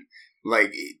Superman.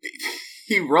 Like...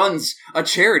 He runs a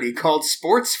charity called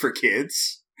Sports for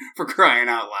Kids, for crying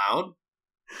out loud.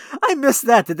 I missed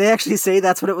that. Did they actually say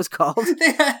that's what it was called?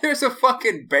 There's a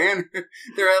fucking banner.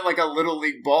 They're at like a Little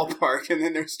League ballpark, and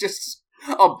then there's just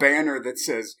a banner that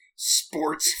says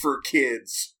Sports for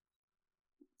Kids.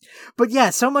 But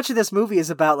yeah, so much of this movie is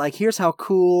about, like, here's how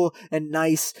cool and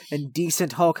nice and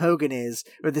decent Hulk Hogan is,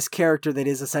 or this character that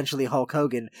is essentially Hulk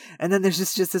Hogan. And then there's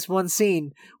just this one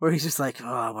scene where he's just like, oh,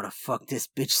 I want to fuck this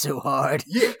bitch so hard.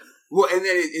 Yeah. Well, and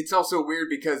then it's also weird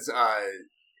because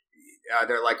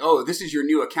they're like, oh, this is your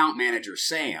new account manager,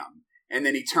 Sam. And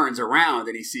then he turns around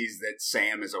and he sees that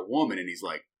Sam is a woman, and he's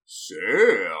like,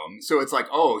 Sam? So it's like,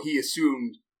 oh, he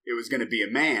assumed it was going to be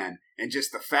a man, and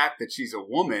just the fact that she's a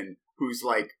woman who's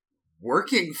like,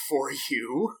 working for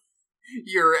you.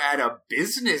 You're at a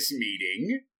business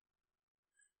meeting.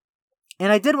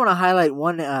 And I did want to highlight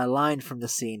one line from the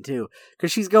scene, too.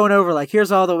 Because she's going over, like,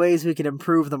 here's all the ways we can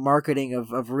improve the marketing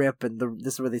of Rip. And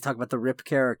this is where they talk about the Rip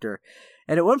character.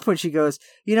 And at one point she goes,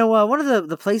 you know, one of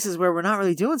the places where we're not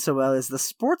really doing so well is the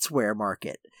sportswear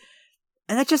market.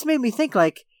 And that just made me think,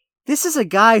 like, this is a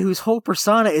guy whose whole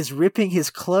persona is ripping his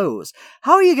clothes.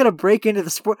 How are you going to break into the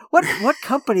sport? What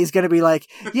company is going to be like,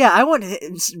 yeah, I want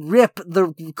Rip,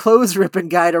 the clothes ripping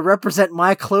guy, to represent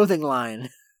my clothing line?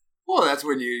 Well, that's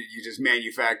when you just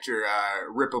manufacture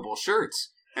rippable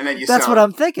shirts. And then that's what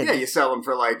I'm thinking. Yeah, you sell them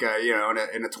for like,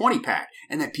 in a 20-pack.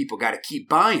 And then people got to keep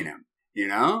buying them, you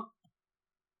know?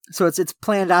 So it's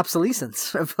planned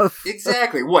obsolescence.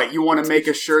 Exactly. What, you want to make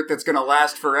a shirt that's going to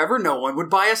last forever? No one would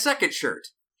buy a second shirt.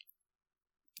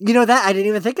 You know, that I didn't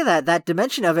even think of that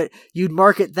dimension of it. You'd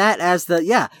market that as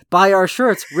buy our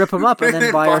shirts, rip them up, and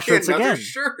then buy our shirts again.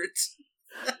 Shirts.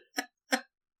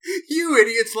 You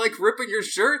idiots like ripping your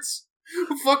shirts?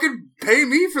 Fucking pay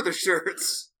me for the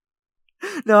shirts.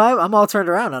 No, I'm all turned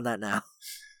around on that now.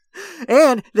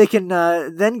 And they can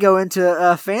then go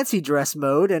into fancy dress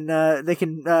mode, and they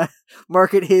can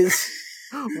market his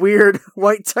weird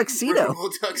white tuxedo. Rippable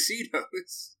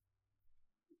tuxedos.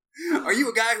 Are you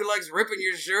a guy who likes ripping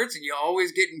your shirts and you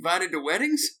always get invited to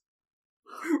weddings?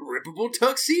 Rippable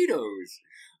tuxedos.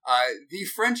 The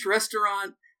French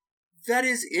restaurant that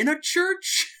is in a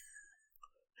church?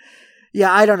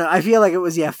 Yeah, I don't know. I feel like it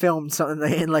was, filmed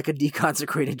something in like a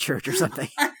deconsecrated church or something.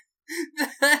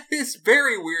 That is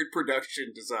very weird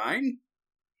production design.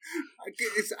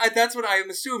 That's what I am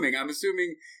assuming. I'm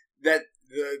assuming that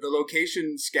the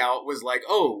location scout was like,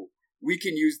 oh, we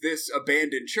can use this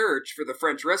abandoned church for the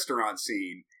French restaurant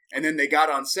scene. And then they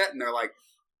got on set and they're like,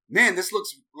 man, this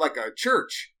looks like a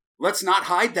church. Let's not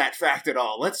hide that fact at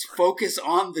all. Let's focus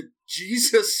on the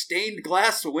Jesus stained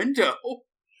glass window.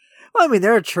 Well, I mean,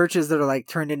 there are churches that are like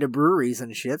turned into breweries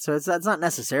and shit, so that's not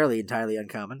necessarily entirely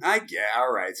uncommon.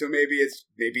 All right. So maybe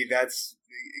that's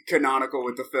canonical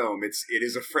with the film. It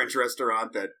is a French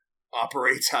restaurant that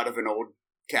operates out of an old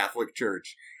Catholic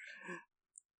church.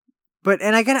 But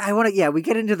we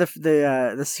get into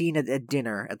the scene at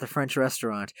dinner at the French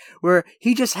restaurant where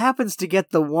he just happens to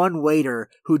get the one waiter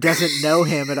who doesn't know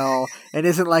him at all and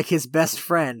isn't like his best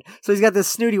friend. So he's got this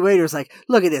snooty waiter who's like,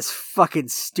 "Look at this fucking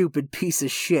stupid piece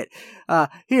of shit.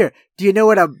 Here, do you know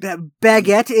what a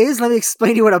baguette is? Let me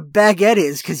explain to you what a baguette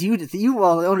is, because you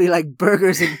all only like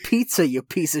burgers and pizza, you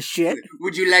piece of shit.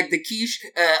 Would you like the quiche?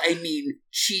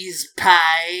 Cheese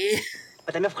pie."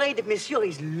 But I'm afraid that Monsieur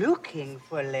is looking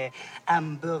for le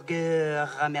hamburger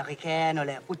américain or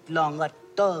le footlong hot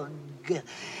dog.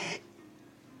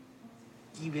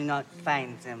 You will not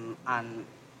find them on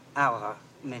our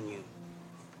menu.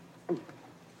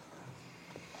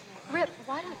 Rip,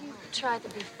 why don't you try the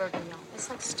beef bourguignon? It's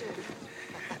like stew.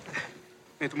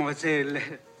 Mademoiselle,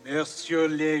 Monsieur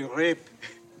le Rip.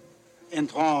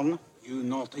 Antoine, you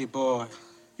naughty boy.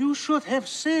 You should have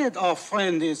said our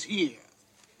friend is here.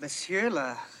 Monsieur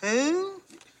le who?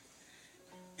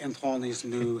 Antoine is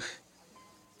new.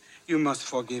 You must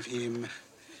forgive him.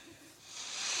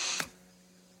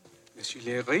 Monsieur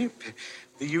le Rip,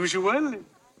 the usual?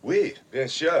 Oui, bien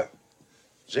sûr.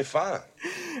 J'ai faim.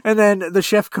 And then the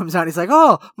chef comes out and he's like,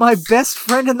 "Oh, my best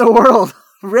friend in the world,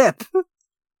 Rip,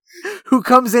 who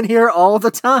comes in here all the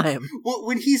time." Well,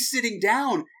 when he's sitting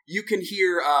down, you can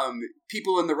hear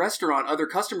people in the restaurant, other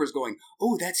customers going,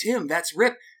 "Oh, that's him, that's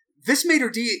Rip." This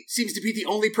maitre d' seems to be the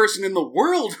only person in the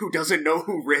world who doesn't know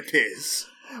who Rip is.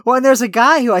 Well, and there's a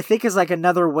guy who I think is like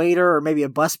another waiter or maybe a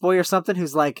busboy or something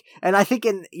who's like, and I think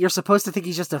you're supposed to think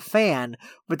he's just a fan,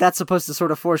 but that's supposed to sort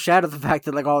of foreshadow the fact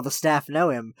that like all the staff know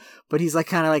him. But he's like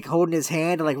kind of like holding his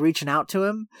hand and like reaching out to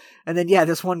him. And then, yeah,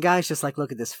 this one guy's just like,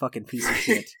 "Look at this fucking piece of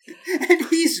shit." And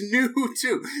he's new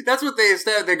too. That's what they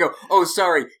established. They go, "Oh,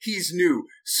 sorry, he's new."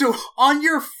 So on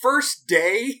your first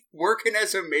day working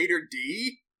as a maitre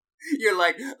d', you're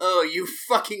like, "Oh, you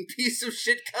fucking piece of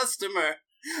shit customer.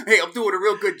 Hey, I'm doing a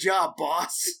real good job,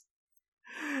 boss."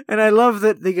 And I love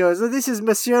that he goes, "Oh, this is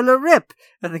Monsieur le Rip."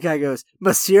 And the guy goes,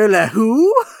 "Monsieur le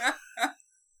who?"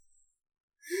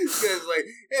 This guy's like,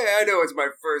 "Yeah, I know it's my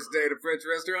first day at a French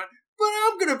restaurant, but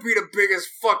I'm gonna be the biggest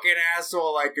fucking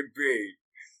asshole I could be."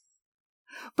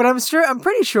 But I'm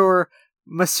pretty sure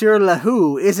Monsieur le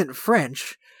who isn't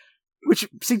French, which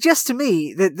suggests to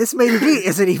me that this maitre d'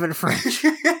 isn't even French.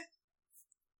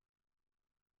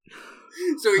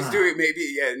 So he's doing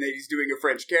and he's doing a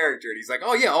French character, and he's like,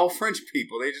 "Oh yeah, all French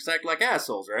people, they just act like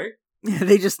assholes, right?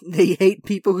 They hate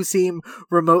people who seem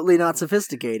remotely not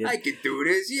sophisticated." I could do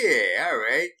this, yeah, all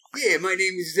right. Yeah, my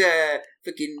name's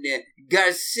fucking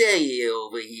Garcia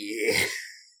over here."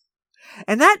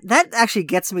 And that actually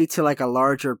gets me to like a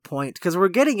larger point, because we're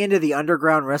getting into the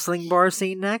underground wrestling bar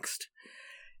scene next,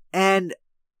 and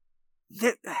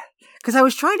because I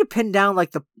was trying to pin down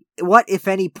like what, if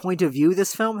any, point of view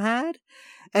this film had.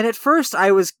 And at first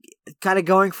I was kind of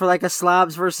going for like a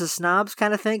slobs versus snobs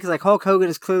kind of thing, because like Hulk Hogan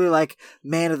is clearly like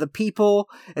man of the people,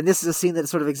 and this is a scene that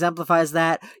sort of exemplifies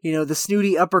that. You know, the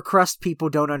snooty upper crust people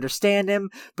don't understand him,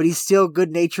 but he's still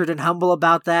good-natured and humble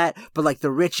about that. But like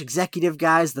the rich executive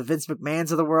guys, the Vince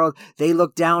McMahons of the world, they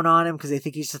look down on him because they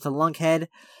think he's just a lunkhead.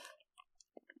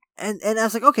 And I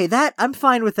was like, okay, I'm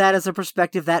fine with that as a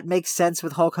perspective. That makes sense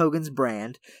with Hulk Hogan's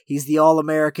brand. He's the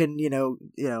all-American,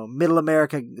 middle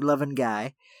America loving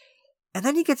guy. And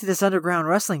then you get to this underground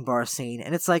wrestling bar scene,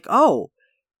 and it's like, oh,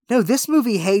 no, this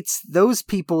movie hates those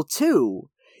people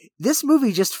too. This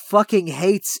movie just fucking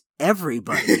hates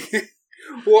everybody.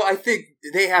 Well, I think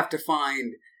they have to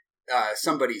find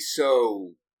somebody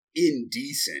so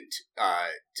indecent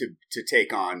to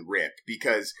take on Rip,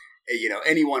 because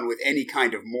anyone with any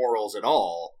kind of morals at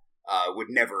all would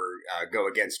never go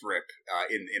against Rip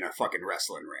in a fucking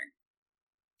wrestling ring.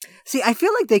 See, I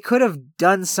feel like they could have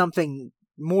done something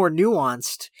more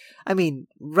nuanced. I mean,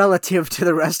 relative to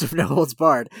the rest of No Holds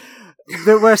Barred,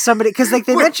 where somebody, because like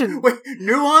they mentioned,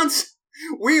 nuance.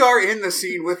 We are in the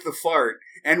scene with the fart,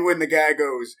 and when the guy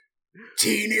goes,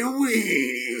 "Teeny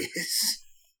weenies."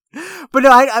 But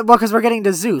no, because we're getting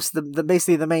to Zeus, the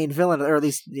basically the main villain, or at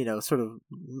least sort of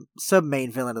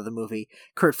sub-main villain of the movie.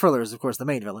 Kurt Fuller is, of course, the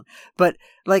main villain. But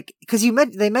like, because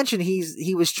they mentioned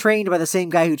he was trained by the same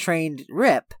guy who trained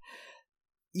Rip.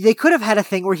 They could have had a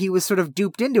thing where he was sort of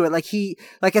duped into it.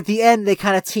 Like at the end, they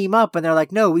kind of team up, and they're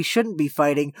like, "No, we shouldn't be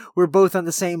fighting. We're both on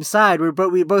the same side.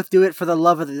 We both do it for the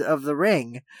love of the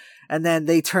ring," and then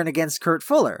they turn against Kurt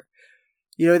Fuller.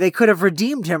 They could have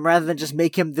redeemed him rather than just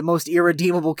make him the most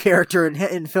irredeemable character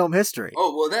in film history.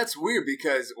 Oh, well, that's weird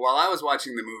because while I was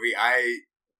watching the movie,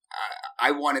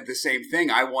 I wanted the same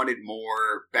thing. I wanted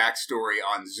more backstory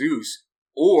on Zeus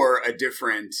or a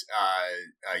different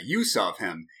use of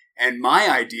him. And my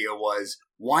idea was,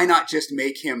 why not just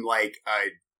make him like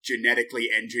a genetically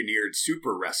engineered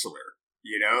super wrestler?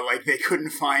 Like they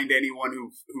couldn't find anyone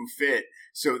who fit,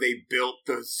 so they built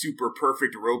the super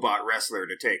perfect robot wrestler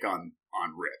to take on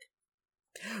Rip.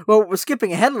 Well, we're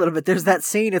skipping ahead a little bit. There's that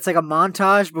scene. It's like a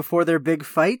montage before their big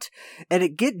fight, and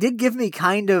it did give me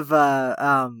kind of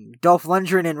Dolph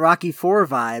Lundgren in Rocky IV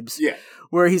vibes. Yeah,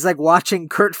 where he's like watching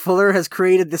Kurt Fuller has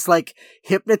created this like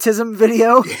hypnotism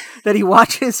video that he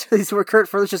watches. Where Kurt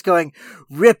Fuller's just going,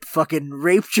 "Rip fucking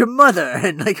raped your mother,"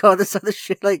 and like all this other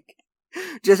shit. Like,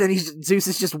 Zeus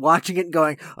is just watching it and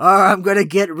going, "Oh, I'm gonna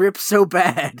get Rip so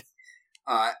bad."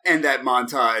 And that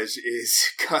montage is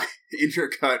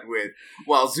intercut with,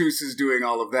 while Zeus is doing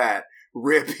all of that,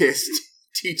 Rip is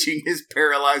teaching his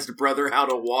paralyzed brother how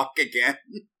to walk again.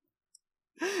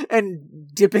 And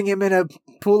dipping him in a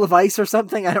pool of ice or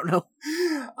something? I don't know.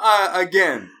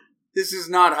 Again, this is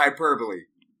not hyperbole.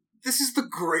 This is the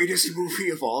greatest movie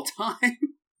of all time.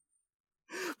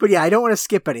 But yeah, I don't want to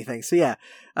skip anything. So yeah,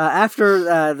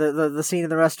 after the scene in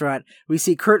the restaurant, we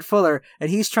see Kurt Fuller, and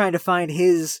he's trying to find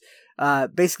his...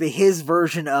 basically his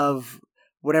version of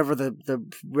whatever the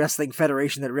wrestling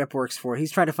federation that Rip works for.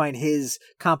 He's trying to find his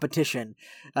competition.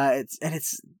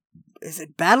 Is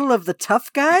it Battle of the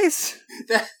Tough Guys?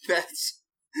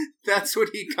 That's what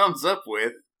he comes up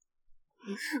with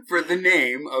for the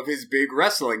name of his big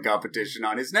wrestling competition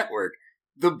on his network.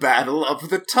 The Battle of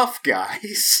the Tough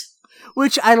Guys.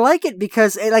 Which I like it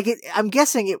because I'm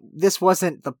guessing this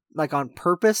wasn't on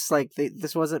purpose.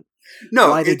 This wasn't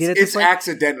why they did it. It's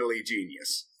accidentally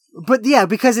genius. But yeah,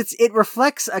 because it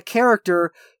reflects a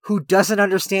character who doesn't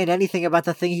understand anything about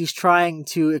the thing he's trying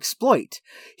to exploit.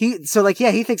 He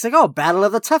thinks like, oh, Battle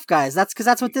of the Tough Guys. That's because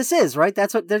that's what this is, right?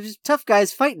 That's what they're just tough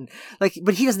guys fighting. But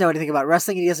he doesn't know anything about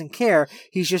wrestling and he doesn't care.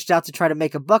 He's just out to try to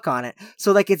make a buck on it.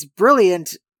 So it's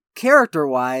brilliant character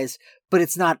wise, but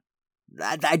it's not.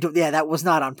 That was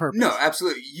not on purpose. No,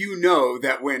 absolutely.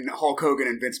 That when Hulk Hogan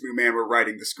and Vince McMahon were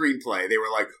writing the screenplay, they were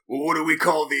like, well, what do we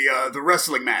call the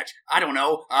wrestling match? I don't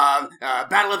know.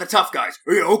 Battle of the Tough Guys.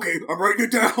 Yeah, okay, I'm writing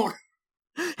it down.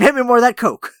 Hand me more of that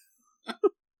Coke.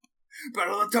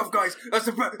 Battle of the Tough Guys. That's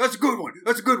a good one.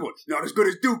 That's a good one. Not as good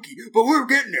as Dookie, but we're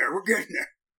getting there.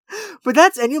 But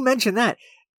and you mentioned that.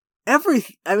 I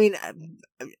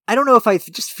don't know if I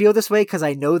just feel this way because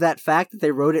I know that fact that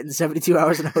they wrote it in 72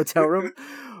 hours in a hotel room,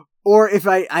 or if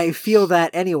I feel that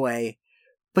anyway.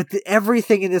 But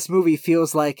everything in this movie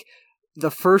feels like the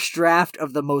first draft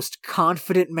of the most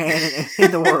confident man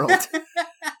in the world.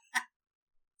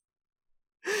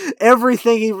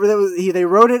 Everything they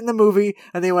wrote it in the movie,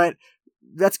 and they went,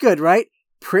 "That's good, right?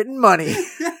 Printing money."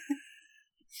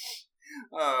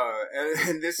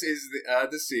 And this is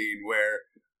the scene where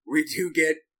we do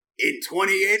get, in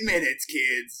 28 minutes,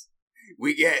 kids,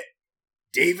 we get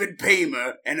David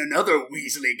Paymer and another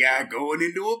Weasley guy going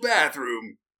into a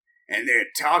bathroom, and they're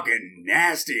talking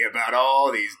nasty about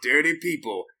all these dirty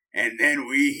people, and then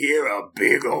we hear a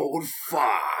big old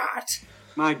fart.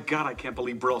 My God, I can't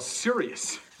believe Brill's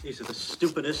serious. These are the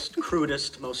stupidest,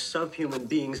 crudest, most subhuman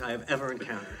beings I have ever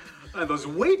encountered. And those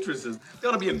waitresses, they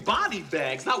ought to be in body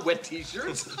bags, not wet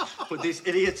t-shirts. Would these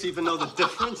idiots even know the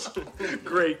difference?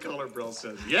 Great color, Brill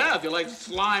says. Yeah, if you like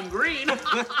slime green.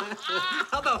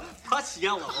 How about pus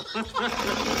yellow?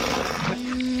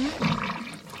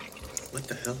 What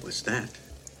the hell was that?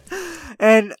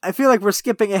 And I feel like we're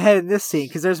skipping ahead in this scene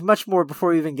because there's much more before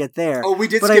we even get there. Oh, we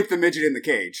did skip the midget in the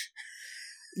cage.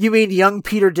 You mean young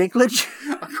Peter Dinklage?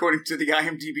 According to the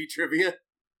IMDb trivia,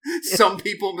 some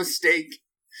people mistake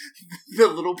the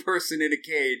little person in a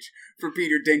cage for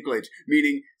Peter Dinklage,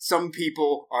 meaning some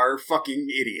people are fucking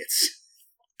idiots.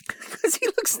 Because he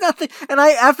looks nothing. And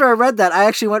after I read that, I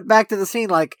actually went back to the scene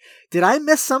like, did I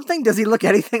miss something? Does he look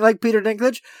anything like Peter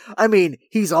Dinklage? I mean,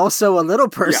 he's also a little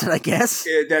person, I guess.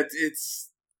 Is it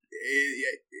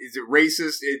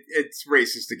racist? It's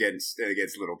racist against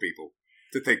little people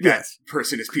to think that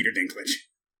person is Peter Dinklage.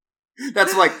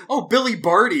 That's like, oh, Billy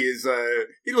Barty is,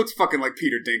 he looks fucking like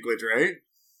Peter Dinklage, right?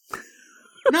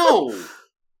 No!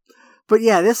 But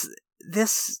yeah, this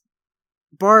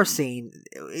bar scene,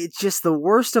 it's just the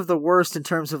worst of the worst in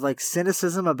terms of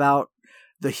cynicism about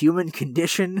the human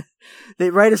condition. They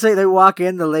walk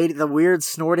in, the weird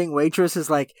snorting waitress is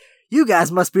like, you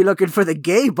guys must be looking for the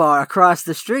gay bar across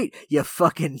the street, you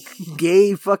fucking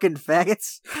gay fucking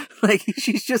faggots.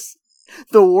 She's just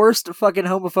the worst fucking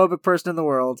homophobic person in the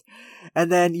world.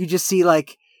 And then you just see,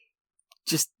 like,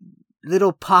 just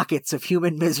little pockets of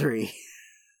human misery.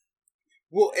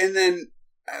 Well, and then,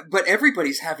 but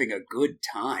everybody's having a good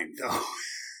time,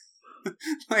 though.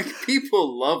 Like,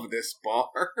 people love this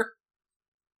bar.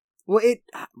 Well,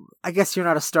 I guess you're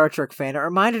not a Star Trek fan. It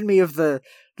reminded me of the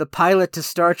pilot to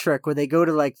Star Trek where they go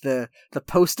to, like, the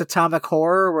post-atomic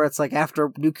horror where it's, like,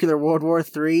 after nuclear World War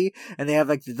III and they have,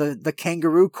 like, the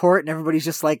kangaroo court and everybody's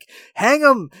just like, hang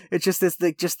them! It's just this,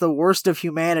 like, just the worst of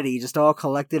humanity just all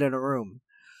collected in a room.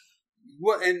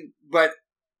 Well, but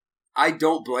I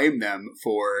don't blame them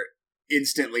for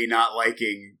instantly not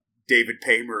liking David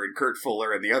Paymer and Kurt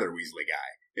Fuller and the other Weasley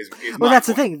guy. Well, that's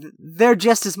the thing. They're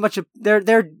just as much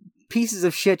they're pieces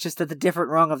of shit, just at the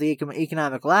different rung of the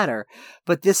economic ladder.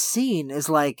 But this scene is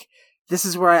like, this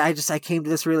is where I came to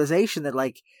this realization that,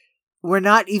 like, we're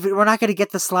not going to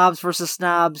get the slobs versus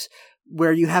snobs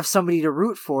where you have somebody to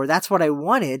root for. That's what I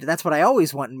wanted. That's what I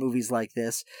always want in movies like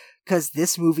this, because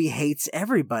this movie hates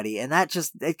everybody, and that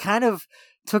it kind of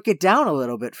took it down a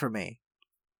little bit for me.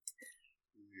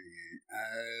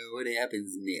 What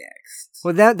happens next?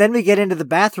 Well, then we get into the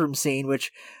bathroom scene,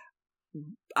 which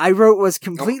I wrote was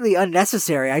completely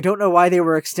unnecessary. I don't know why they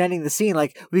were extending the scene.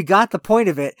 Like, we got the point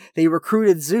of it. They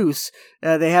recruited Zeus.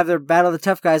 They have their Battle of the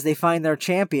Tough Guys. They find their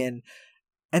champion.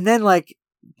 And then, like,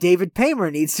 David Paymer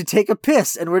needs to take a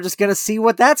piss, and we're just going to see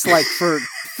what that's like for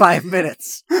 5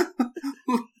 minutes.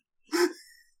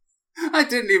 I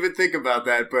didn't even think about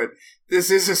that, but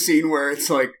this is a scene where it's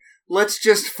like, let's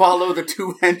just follow the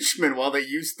two henchmen while they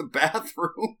use the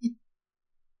bathroom.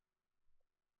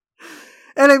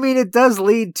 And I mean, it does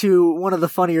lead to one of the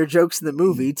funnier jokes in the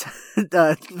movie,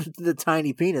 the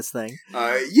tiny penis thing.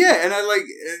 Yeah, and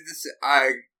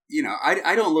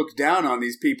I don't look down on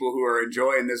these people who are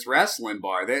enjoying this wrestling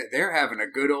bar. They're having a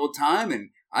good old time, and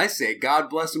I say God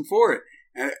bless them for it.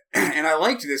 And I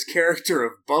liked this character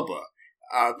of Bubba,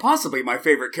 possibly my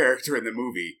favorite character in the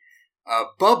movie.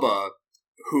 Bubba,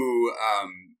 who...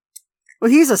 well,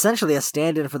 he's essentially a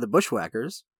stand-in for the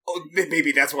Bushwhackers. Oh,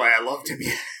 maybe that's why I loved him.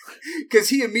 Because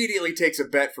he immediately takes a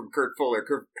bet from Kurt Fuller.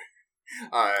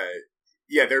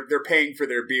 They're paying for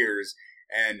their beers,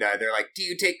 and they're like, do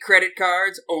you take credit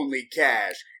cards? Only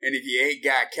cash. And if you ain't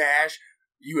got cash,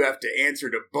 you have to answer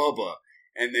to Bubba.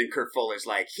 And then Kurt Fuller's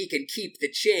like, he can keep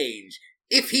the change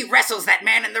if he wrestles that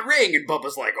man in the ring. And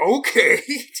Bubba's like, okay.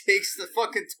 He takes the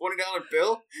fucking $20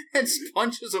 bill and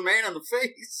punches a man in the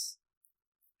face.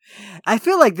 I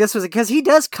feel like this was, because he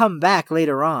does come back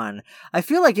later on, I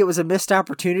feel like it was a missed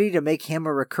opportunity to make him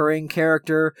a recurring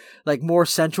character, like, more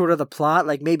central to the plot.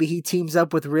 Like, maybe he teams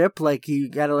up with Rip, like,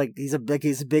 he's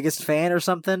his biggest fan or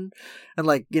something, and,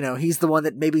 like, you know, he's the one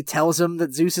that maybe tells him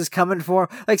that Zeus is coming for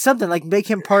him. Like, something, like, make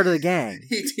him part of the gang.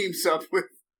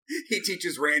 He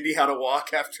teaches Randy how to walk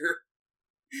after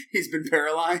he's been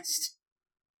paralyzed.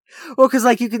 Well,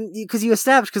 because you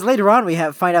establish, because later on we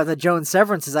find out that Joan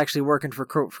Severance is actually working for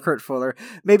Kurt Fuller.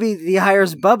 Maybe he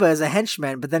hires Bubba as a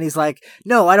henchman, but then he's like,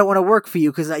 no, I don't want to work for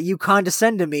you because you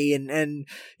condescend to me and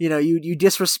you know, you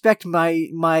disrespect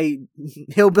my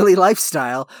hillbilly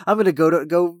lifestyle. I'm going to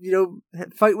go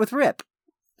fight with Rip.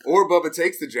 Or Bubba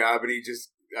takes the job and he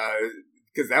just,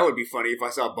 because that would be funny if I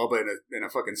saw Bubba in a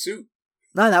fucking suit.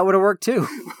 No, that would have worked too.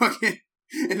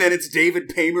 And then it's David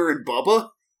Paymer and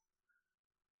Bubba?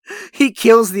 He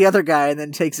kills the other guy and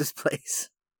then takes his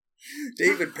place.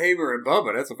 David Paymer and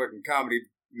Bubba, that's a fucking comedy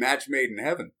match made in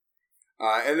heaven.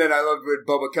 And then I love when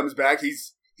Bubba comes back.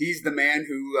 He's the man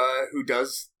who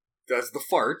does the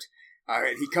fart.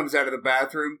 And he comes out of the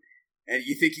bathroom, and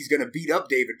you think he's going to beat up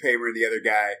David Paymer and the other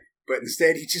guy, but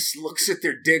instead he just looks at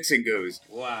their dicks and goes,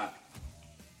 wow.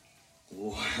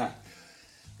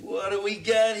 What do we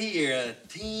got here? A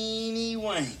teeny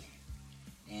wank.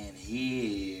 And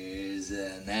here's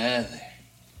another.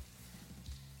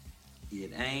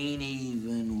 It ain't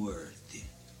even worth it.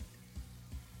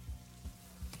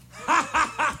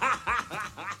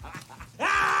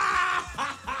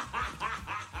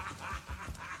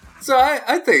 So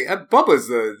I think Bubba's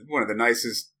one of the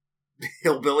nicest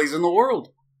hillbillies in the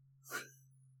world.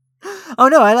 Oh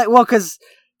no, because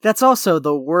that's also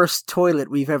the worst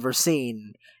toilet we've ever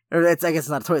seen. Or I guess it's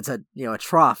not a toilet, it's a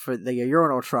trough, or a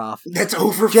urinal trough. That's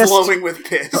overflowing with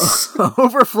piss.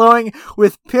 Overflowing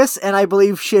with piss and I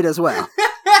believe shit as well.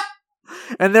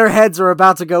 And their heads are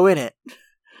about to go in it.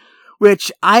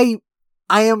 Which I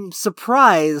am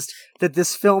surprised that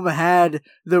this film had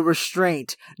the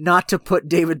restraint not to put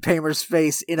David Paymer's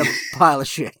face in a pile of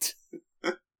shit.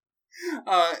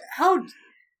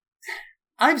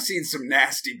 I've seen some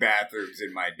nasty bathrooms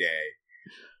in my day.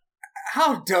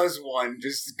 how does one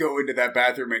just go into that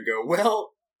bathroom and go,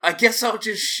 well, I guess I'll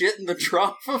just shit in the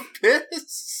trough of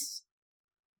piss?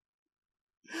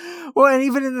 Well, and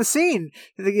even in the scene,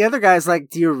 the other guy's like,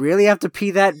 do you really have to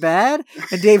pee that bad?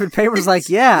 And David Paymer's like,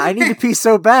 yeah, I need to pee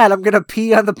so bad, I'm going to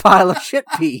pee on the pile of shit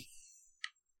pee.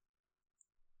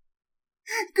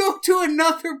 Go to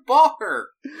another bar.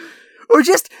 Or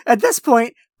just, at this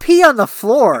point, pee on the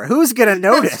floor. Who's going to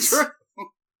notice? That's true.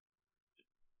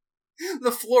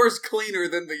 The floor's cleaner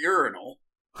than the urinal.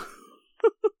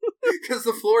 Because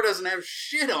the floor doesn't have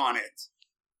shit on it.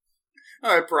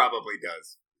 Oh, it probably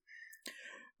does.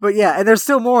 But yeah, and there's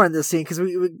still more in this scene, because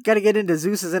we got to get into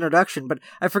Zeus's introduction, but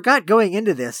I forgot going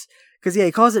into this, because yeah,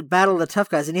 he calls it Battle of the Tough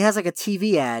Guys, and he has like a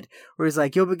TV ad, where he's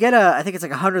like, you'll get I think it's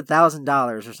like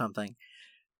 $100,000 or something.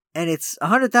 And it's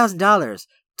 $100,000,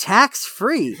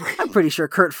 tax-free. I'm pretty sure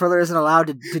Kurt Fuller isn't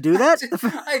allowed to do that.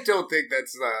 I don't think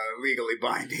that's legally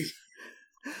binding.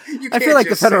 I feel like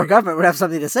the federal government would have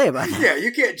something to say about that. Yeah,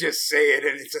 you can't just say it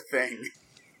and it's a thing.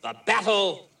 The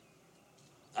Battle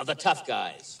of the Tough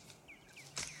Guys.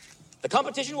 The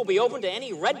competition will be open to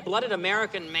any red-blooded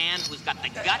American man who's got the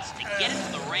guts to get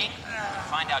into the ring and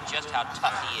find out just how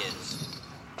tough he is.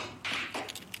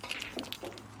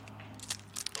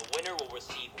 The winner will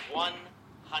receive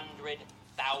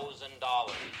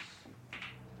 $100,000.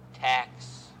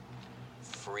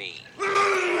 Tax-free.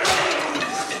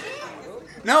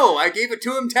 No, I gave it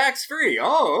to him tax-free.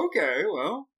 Oh, okay,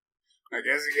 well, I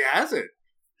guess he has it.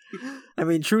 I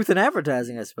mean, truth in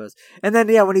advertising, I suppose. And then,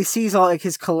 yeah, when he sees all like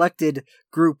his collected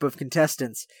group of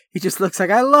contestants, he just looks like,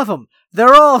 I love them.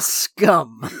 They're all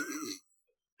scum.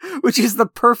 Which is the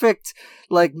perfect,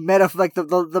 like,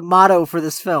 the motto for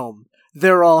this film.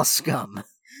 They're all scum.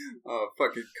 Oh,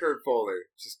 fucking Kurt Fuller.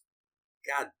 Just,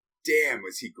 god damn,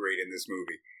 was he great in this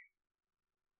movie.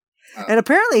 And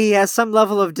apparently he has some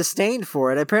level of disdain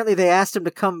for it. Apparently they asked him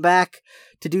to come back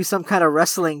to do some kind of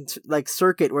wrestling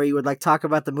circuit where he would talk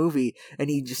about the movie, and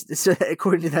he just,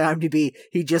 according to the IMDb,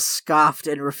 he just scoffed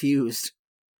and refused.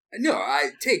 No,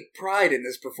 I take pride in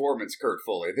this performance, Kurt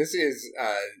Fuller. This is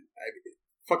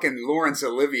fucking Laurence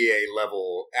Olivier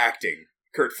level acting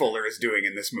Kurt Fuller is doing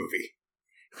in this movie.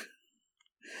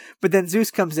 But then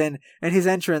Zeus comes in, and his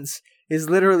entrance is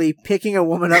literally picking a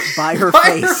woman up by her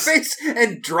by her face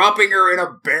and dropping her in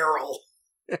a barrel.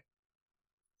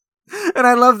 And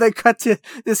I love they cut to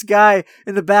this guy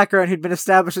in the background who'd been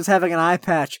established as having an eye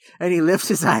patch, and he lifts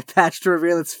his eye patch to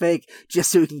reveal it's fake, just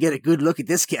so he can get a good look at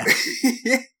this guy.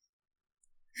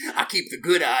 I keep the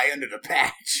good eye under the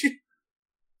patch.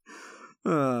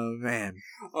 Oh, man.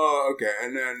 Oh, okay.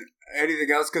 And then anything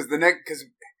else? Because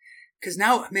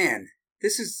now, man,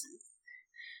 this is...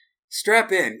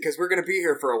 Strap in, because we're going to be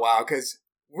here for a while, because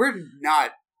we're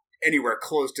not anywhere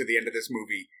close to the end of this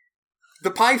movie.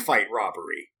 The pie fight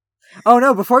robbery. Oh,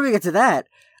 no, before we get to that,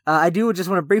 I do just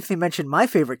want to briefly mention my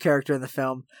favorite character in the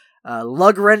film,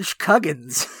 Lugwrench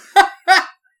Cuggins.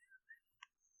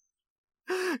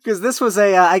 Because this was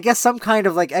I guess some kind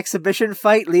of exhibition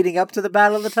fight leading up to the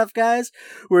Battle of the Tough Guys,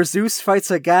 where Zeus fights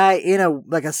a guy in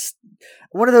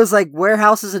one of those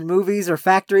warehouses and movies or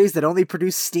factories that only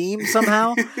produce steam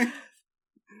somehow.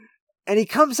 And he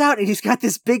comes out and he's got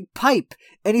this big pipe,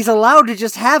 and he's allowed to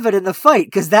just have it in the fight,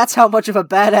 because that's how much of a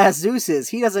badass Zeus is.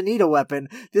 He doesn't need a weapon.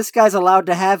 This guy's allowed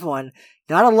to have one.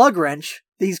 Not a lug wrench.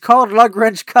 He's called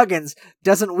Lugwrench Cuggins,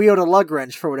 doesn't wield a lug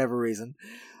wrench for whatever reason.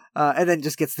 And then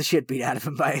just gets the shit beat out of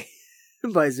him by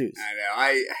Zeus. I know.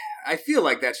 I feel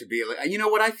like that should be... You know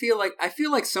what I feel like? I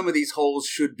feel like some of these holes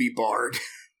should be barred.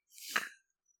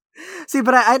 See,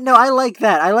 but I like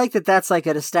that. I like that that's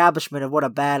an establishment of what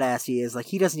a badass he is.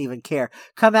 He doesn't even care.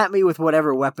 Come at me with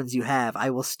whatever weapons you have.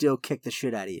 I will still kick the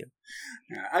shit out of you.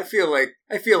 I feel like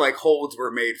holds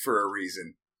were made for a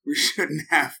reason. We shouldn't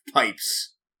have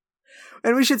pipes.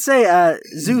 And we should say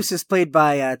Zeus is played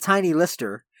by Tiny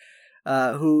Lister,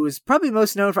 who's probably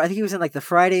most known for, I think he was in the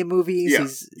Friday movies. Yeah,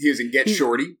 he was in Get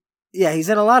Shorty. Yeah, he's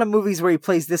in a lot of movies where he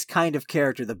plays this kind of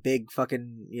character, the big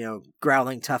fucking,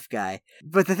 growling tough guy.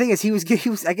 But the thing is, he was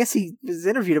I guess he was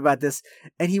interviewed about this,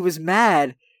 and he was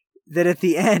mad that at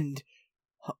the end,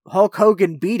 Hulk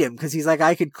Hogan beat him, because he's like,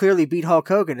 I could clearly beat Hulk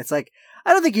Hogan. It's I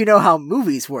don't think you know how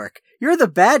movies work. You're the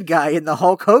bad guy in the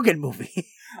Hulk Hogan movie.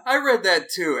 I read that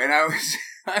too, and I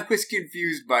was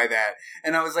confused by that.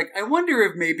 And I was like, I wonder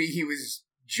if maybe he was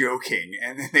joking,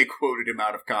 and then they quoted him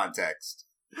out of context.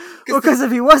 Because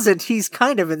if he wasn't, he's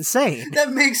kind of insane.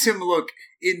 That makes him look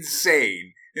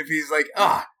insane. If he's like,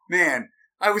 man,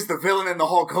 I was the villain in the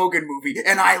Hulk Hogan movie,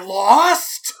 and I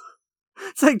lost?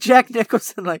 It's like Jack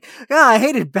Nicholson, I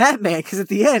hated Batman, because at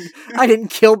the end, I didn't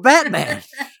kill Batman.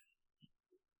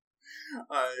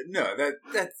 No,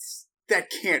 that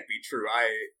can't be true.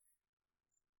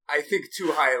 I think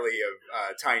too highly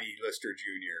of Tiny Lister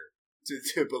Jr.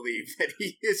 to believe that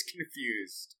he is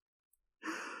confused.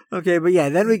 Okay, but yeah,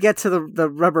 then we get to the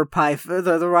robber pie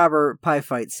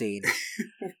fight scene.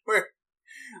 Where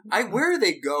are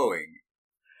they going?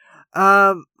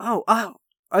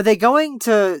 Are they going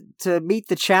to meet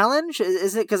the challenge?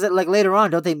 Is it because like later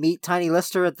on, don't they meet Tiny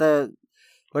Lister at the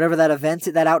whatever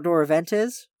that outdoor event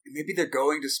is? Maybe they're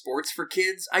going to sports for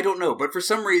kids? I don't know, but for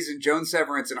some reason, Joan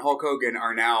Severance and Hulk Hogan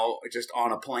are now just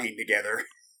on a plane together.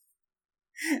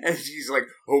 And she's like,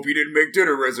 hope you didn't make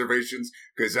dinner reservations,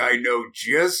 because I know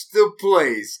just the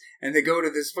place. And they go to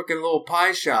this fucking little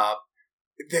pie shop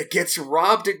that gets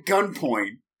robbed at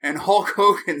gunpoint, and Hulk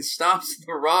Hogan stops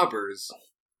the robbers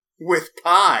with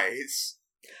pies.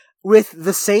 With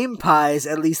the same pies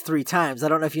at least 3 times. I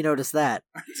don't know if you noticed that.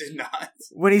 I did not.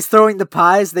 When he's throwing the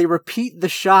pies, they repeat the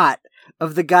shot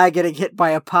of the guy getting hit by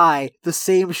a pie, the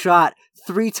same shot,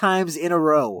 3 times in a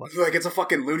row. Like it's a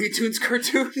fucking Looney Tunes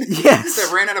cartoon? Yes.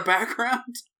 That ran out of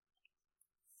background?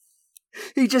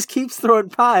 He just keeps throwing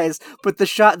pies, but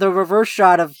the reverse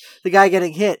shot of the guy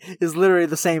getting hit is literally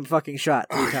the same fucking shot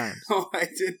 3 times. Oh, I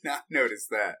did not notice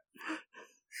that.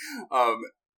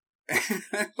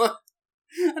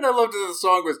 And I loved that the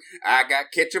song was, I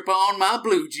got ketchup on my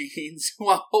blue jeans,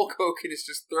 while Hulk Hogan is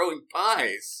just throwing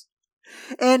pies.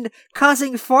 And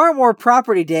causing far more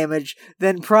property damage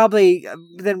than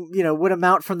would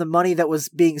amount from the money that was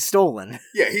being stolen.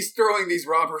 Yeah, he's throwing these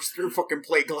robbers through fucking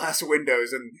plate glass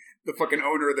windows, and the fucking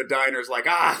owner of the diner's like,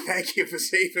 thank you for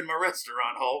saving my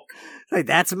restaurant, Hulk. Like,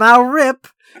 that's my rip.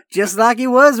 Just like he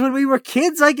was when we were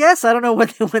kids, I guess. I don't know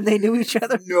when they knew each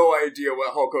other. No idea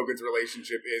what Hulk Hogan's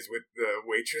relationship is with the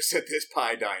waitress at this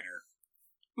pie diner.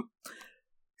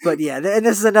 But yeah, and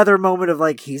this is another moment of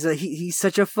like, he's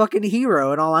such a fucking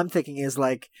hero, and all I'm thinking is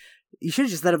like, you should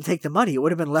have just let him take the money. It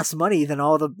would have been less money than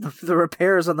all the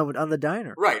repairs on the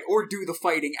diner. Right, or do the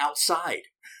fighting outside.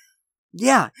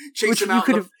 Yeah. Chase him out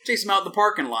in the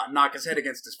parking lot and knock his head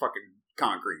against his fucking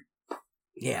concrete.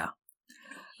 Yeah.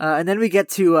 And then we get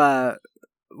to,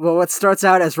 what starts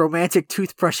out as romantic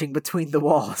toothbrushing between the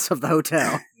walls of the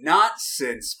hotel. Not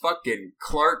since fucking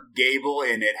Clark Gable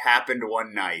in It Happened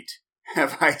One Night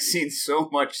have I seen so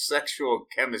much sexual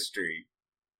chemistry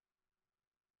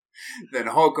than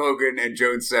Hulk Hogan and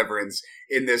Joan Severance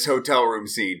in this hotel room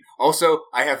scene. Also,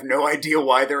 I have no idea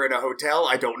why they're in a hotel.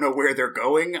 I don't know where they're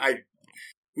going.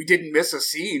 We didn't miss a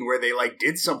scene where they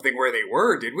did something where they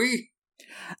were, did we?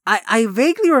 I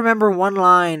vaguely remember one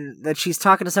line that she's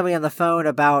talking to somebody on the phone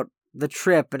about the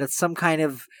trip, and it's some kind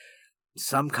of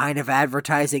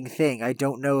advertising thing. I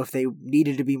don't know if they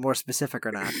needed to be more specific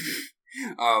or not.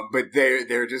 But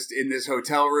they're just in this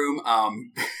hotel room.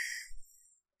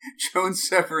 Joan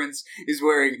Severance is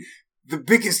wearing the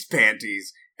biggest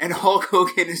panties, and Hulk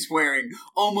Hogan is wearing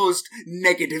almost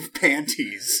negative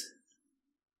panties.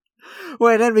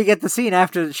 Well, and then we get the scene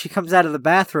after she comes out of the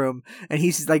bathroom, and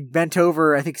he's bent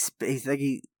over. I think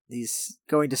he's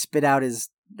going to spit out his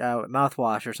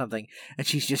mouthwash or something, and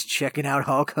she's just checking out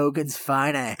Hulk Hogan's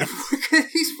fine ass.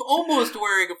 He's almost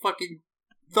wearing a fucking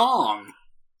thong.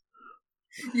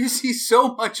 You see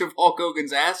so much of Hulk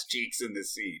Hogan's ass cheeks in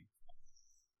this scene.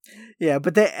 Yeah,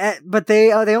 but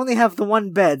they only have the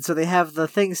one bed, so they have the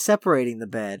thing separating the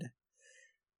bed.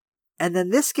 And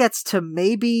then this gets to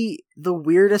maybe the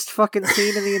weirdest fucking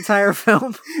scene in the entire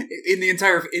film. In the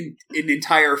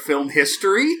entire film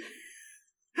history?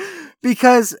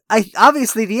 Because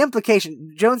obviously the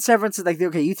implication, Joan Severance is like,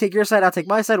 okay, you take your side, I'll take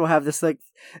my side. We'll have this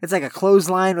it's like a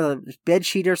clothesline with a bed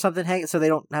sheet or something hanging, so they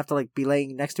don't have to be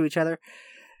laying next to each other,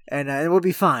 and we'll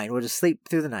be fine. We'll just sleep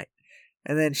through the night.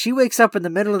 And then she wakes up in the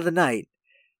middle of the night,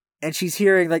 and she's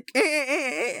hearing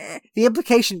the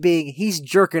implication being he's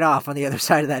jerking off on the other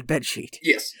side of that bed sheet.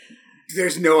 Yes,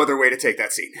 there's no other way to take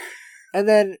that scene. And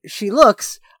then she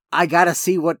looks. I gotta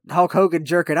see what Hulk Hogan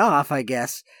jerking off, I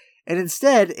guess. And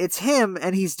instead, it's him,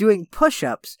 and he's doing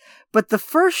push-ups. But the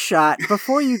first shot,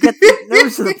 before you get the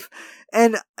nose of the...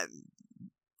 And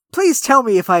please tell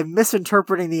me if I'm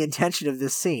misinterpreting the intention of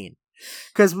this scene.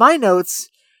 Because my notes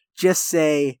just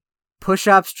say,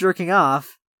 push-ups jerking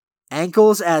off,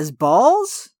 ankles as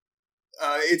balls?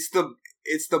 It's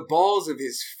the balls of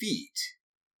his feet.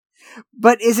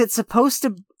 But is it supposed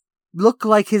to look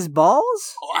like his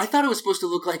balls? Oh, I thought it was supposed to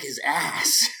look like his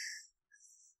ass.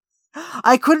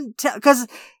 I couldn't tell, because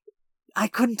I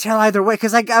couldn't tell either way,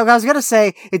 because I was going to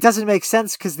say it doesn't make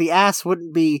sense because the ass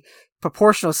wouldn't be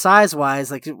proportional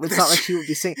size-wise, it's not like she would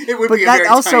be saying... It would be a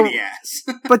very tiny ass.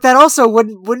 But that also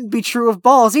wouldn't be true of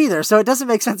balls either, so it doesn't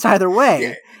make sense either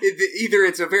way. Yeah, either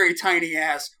it's a very tiny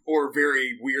ass or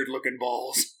very weird-looking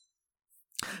balls.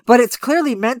 But it's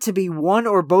clearly meant to be one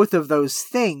or both of those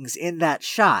things in that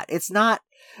shot. It's not,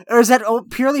 or is that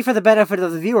purely for the benefit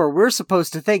of the viewer? We're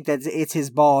supposed to think that it's his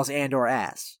balls and or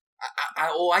ass.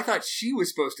 I thought she was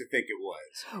supposed to think it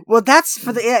was. Well, that's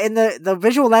for the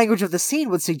visual language of the scene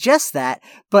would suggest that,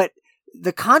 but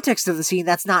the context of the scene,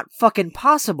 that's not fucking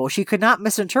possible. She could not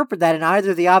misinterpret that in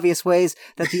either of the obvious ways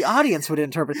that the audience would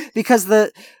interpret, because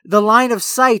the line of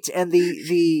sight and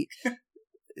the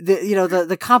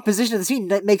composition of the scene,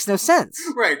 that makes no sense.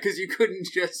 Right, because you couldn't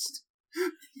just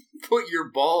put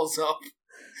your balls up.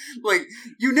 Like,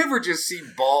 you never just see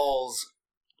balls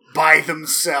by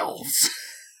themselves.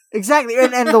 Exactly,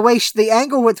 and the way the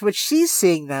angle with which she's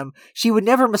seeing them, she would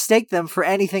never mistake them for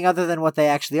anything other than what they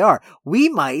actually are. We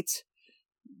might,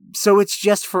 so it's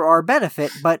just for our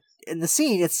benefit, but in the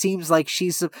scene, it seems like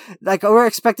she's like, we're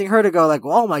expecting her to go like,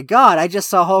 "Oh my god, I just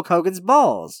saw Hulk Hogan's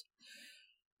balls,"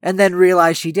 and then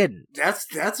realize she didn't. That's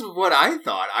what I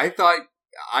thought. I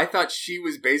thought she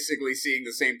was basically seeing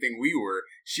the same thing we were.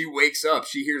 She wakes up,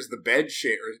 she hears the bed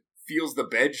shake, or feels the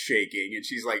bed shaking, and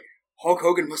she's like, Hulk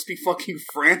Hogan must be fucking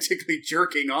frantically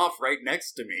jerking off right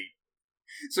next to me.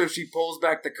 So she pulls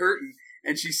back the curtain,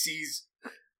 and she sees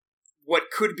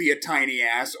what could be a tiny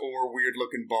ass or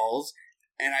weird-looking balls,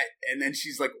 and then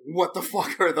she's like, what the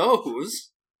fuck are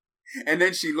those? And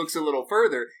then she looks a little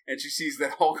further, and she sees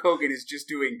that Hulk Hogan is just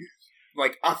doing,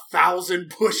 like,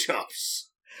 1,000 push-ups.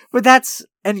 But that's,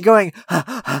 and going,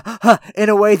 in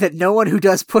a way that no one who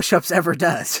does push-ups ever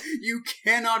does. You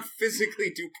cannot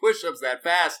physically do push-ups that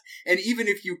fast, and even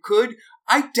if you could,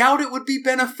 I doubt it would be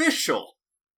beneficial.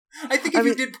 I think if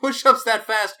you did push-ups that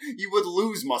fast, you would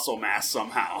lose muscle mass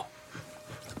somehow.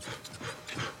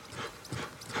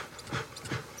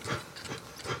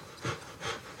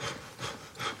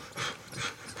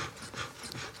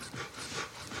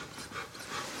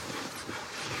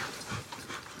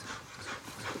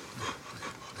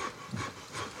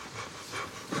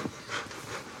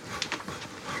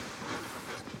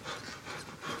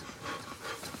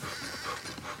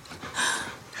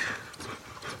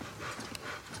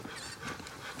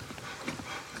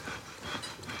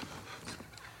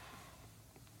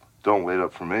 Don't wait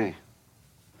up for me.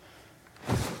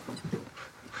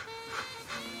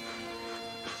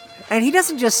 And he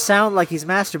doesn't just sound like he's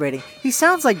masturbating. He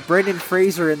sounds like Brendan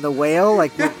Fraser in The Whale,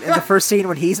 like in the first scene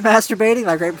when he's masturbating,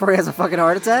 like right before he has a fucking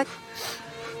heart attack.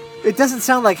 It doesn't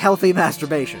sound like healthy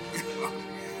masturbation.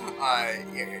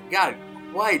 God,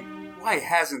 why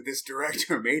hasn't this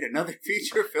director made another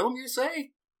feature film, you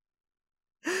say?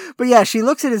 But yeah, she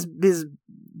looks at his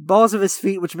balls of his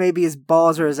feet, which may be his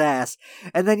balls or his ass,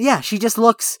 and then yeah, she just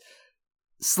looks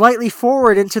slightly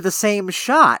forward into the same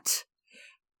shot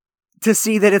to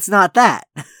see that it's not that.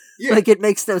 Yeah. Like, it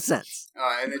makes no sense.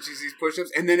 And then she sees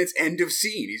push-ups, and then it's end of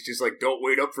scene. He's just like, don't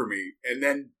wait up for me. And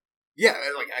then, yeah,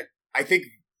 like, I think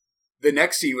the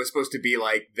next scene was supposed to be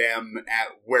like them at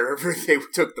wherever they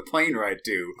took the plane ride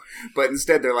to, but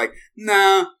instead they're like,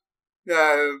 nah,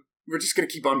 we're just gonna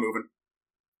keep on moving.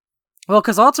 Well,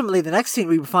 because ultimately the next scene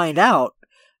we find out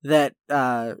that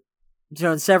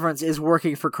Joan Severance is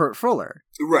working for Kurt Fuller.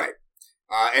 Right.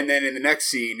 And then in the next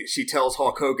scene, she tells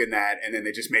Hulk Hogan that, and then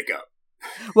they just make up.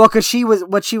 Well, because she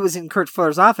was in Kurt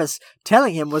Fuller's office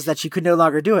telling him was that she could no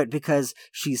longer do it because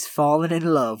she's fallen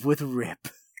in love with Rip.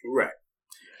 Right.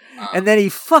 And then he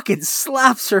fucking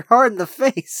slaps her hard in the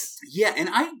face. Yeah, and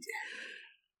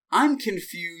I'm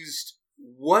confused.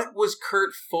 What was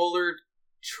Kurt Fuller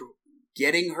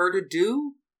getting her to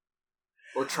do?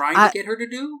 Or trying to get her to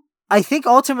do? I think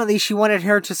ultimately she wanted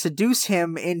her to seduce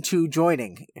him into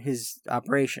joining his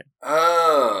operation.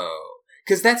 Oh.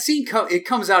 Because that scene, it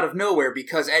comes out of nowhere,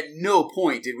 because at no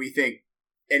point did we think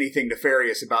anything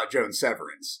nefarious about Joan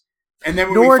Severance. And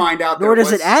then when we find out nor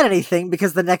does it add anything,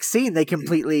 because the next scene they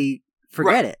completely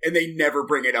forget it. And they never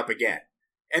bring it up again.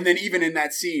 And then even in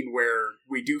that scene where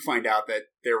we do find out that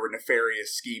there were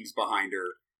nefarious schemes behind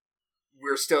her,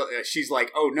 we're still, she's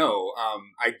like, oh no,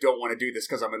 I don't want to do this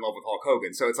because I'm in love with Hulk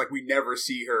Hogan. So it's like we never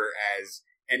see her as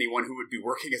anyone who would be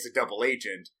working as a double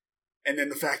agent. And then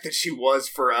the fact that she was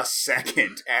for a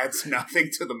second adds nothing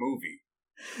to the movie.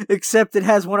 Except it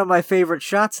has one of my favorite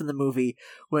shots in the movie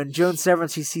when Joan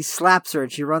Severance, he slaps her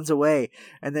and she runs away,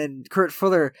 and then Kurt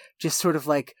Fuller just sort of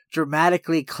like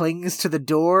dramatically clings to the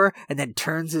door and then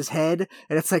turns his head,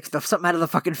 and it's like something out of the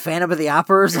fucking Phantom of the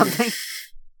Opera or something.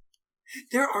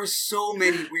 There are so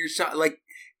many weird shots, like,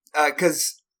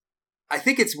 because I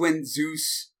think it's when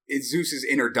Zeus's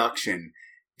introduction,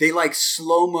 they like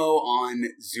slow-mo on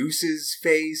Zeus's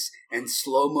face and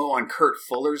slow-mo on Kurt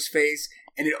Fuller's face.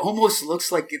 And it almost looks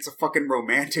like it's a fucking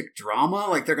romantic drama,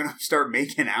 like they're gonna start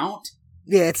making out.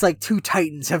 Yeah, it's like two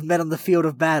titans have met on the field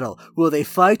of battle. Will they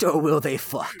fight or will they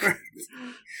fuck?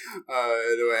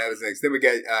 What happens next? Then we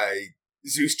get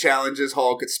Zeus challenges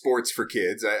Hulk at sports for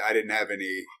kids. I didn't have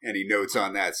any notes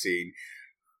on that scene.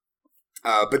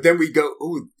 But then we go,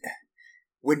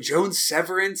 when Joan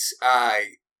Severance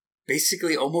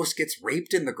basically almost gets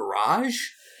raped in the garage?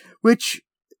 Which,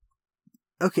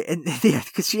 okay, and yeah,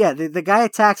 because the guy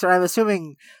attacks her, I'm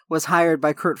assuming was hired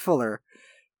by Kurt Fuller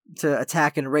to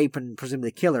attack and rape and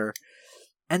presumably kill her.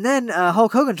 And then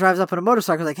Hulk Hogan drives up on a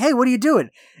motorcycle like, hey, what are you doing?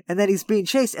 And then he's being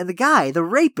chased, and the guy, the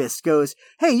rapist, goes,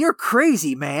 hey, you're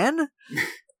crazy, man.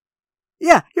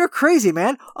 Yeah, you're crazy,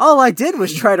 man. All I did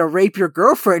was try to rape your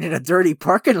girlfriend in a dirty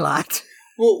parking lot.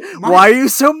 Well, why are you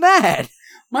so mad?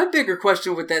 My bigger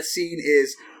question with that scene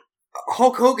is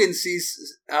Hulk Hogan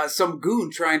sees some goon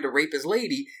trying to rape his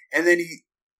lady, and then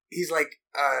he's like,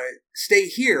 stay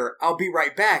here, I'll be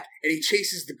right back. And he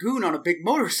chases the goon on a big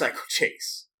motorcycle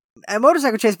chase. A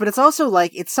motorcycle chase, but it's also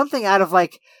like, it's something out of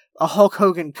like a Hulk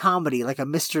Hogan comedy, like a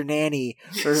Mr. Nanny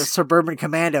or a Suburban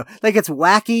Commando. Like, it's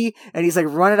wacky, and he's like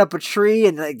running up a tree,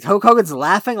 and like Hulk Hogan's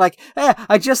laughing like, hey,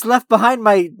 I just left behind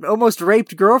my almost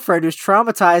raped girlfriend who's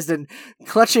traumatized and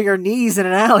clutching her knees in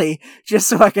an alley just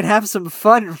so I can have some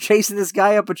fun chasing this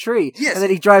guy up a tree. Yes. And then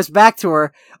he drives back to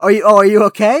her. Are you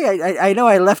okay? I know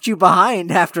I left you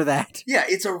behind after that. Yeah,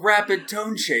 it's a rapid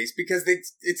tone chase because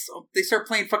they start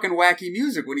playing fucking wacky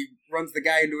music when he runs the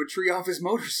guy into a tree off his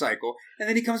motorcycle, and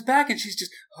then he comes back and she's just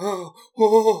oh,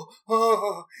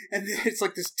 and then it's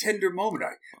like this tender moment.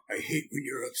 I hate when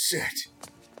you're upset.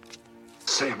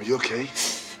 Sam, are you okay?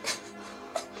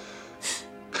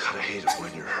 God, I hate it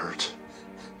when you're hurt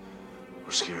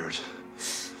or scared.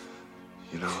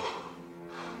 You know?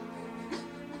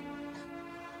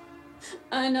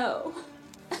 I know.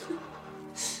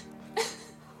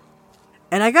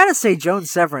 And I gotta say, Joan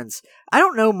Severance, I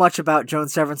don't know much about Joan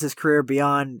Severance's career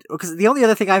beyond, because the only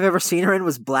other thing I've ever seen her in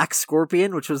was Black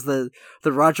Scorpion, which was the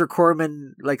Roger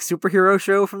Corman, like, superhero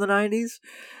show from the 90s.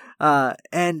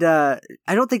 And I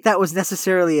don't think that was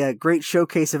necessarily a great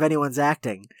showcase of anyone's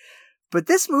acting. But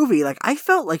this movie, like, I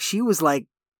felt like she was, like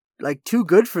too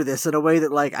good for this in a way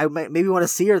that, like, I might maybe want to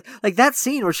see her. Like, that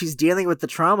scene where she's dealing with the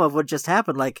trauma of what just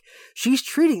happened, like, she's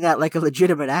treating that like a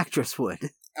legitimate actress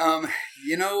would.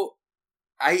 You know,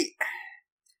 I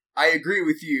agree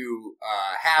with you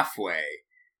halfway.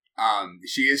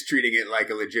 She is treating it like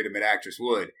a legitimate actress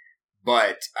would,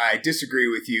 but I disagree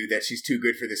with you that she's too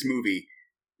good for this movie.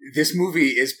 This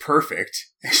movie is perfect.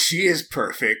 She is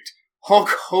perfect. Hulk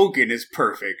Hogan is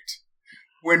perfect.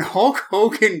 When Hulk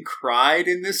Hogan cried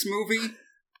in this movie,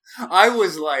 I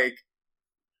was like,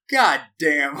 God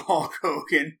damn, Hulk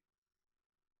Hogan.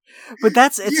 But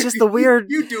it's just the weird...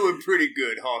 You're doing pretty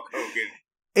good, Hulk Hogan.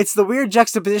 It's the weird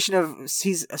juxtaposition of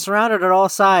he's surrounded at all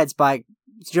sides by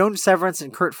Joan Severance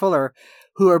and Kurt Fuller,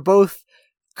 who are both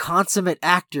consummate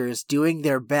actors doing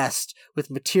their best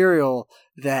with material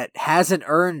that hasn't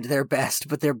earned their best,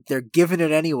 but they're giving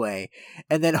it anyway.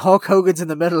 And then Hulk Hogan's in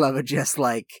the middle of it, just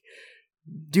like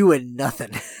doing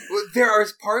nothing. Well, there are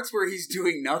parts where he's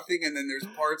doing nothing, and then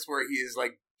there's parts where he is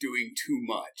like doing too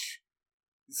much.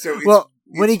 So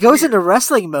when he goes into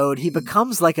wrestling mode, he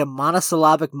becomes like a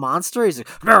monosyllabic monster. He's like,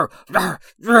 "Rrr, rrr,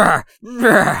 rrr,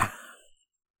 rrr."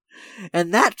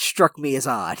 And that struck me as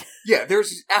odd. Yeah,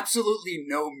 there's absolutely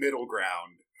no middle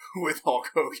ground with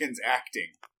Hulk Hogan's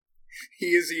acting.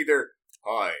 He is either,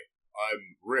 hi,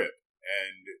 I'm Rip,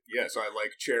 and yes, I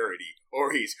like charity,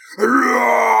 or he's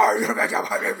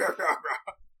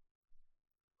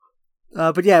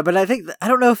but I think I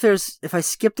don't know if I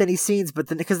skipped any scenes, but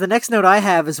because the next note I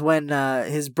have is when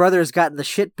his brother's gotten the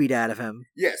shit beat out of him.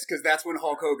 Yes, because that's when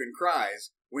Hulk Hogan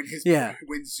cries when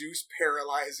Zeus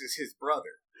paralyzes his brother.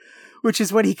 Which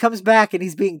is when he comes back and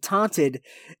he's being taunted,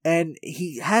 and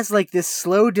he has like this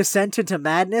slow descent into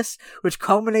madness, which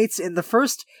culminates in the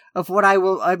first of what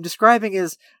I'm describing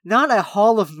as not a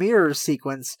Hall of Mirrors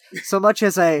sequence so much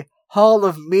as a Hall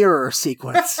of Mirror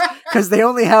sequence, because they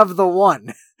only have the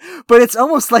one. But it's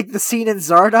almost like the scene in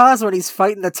Zardoz when he's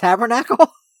fighting the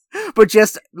Tabernacle, but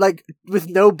just like with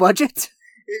no budget.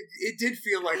 It did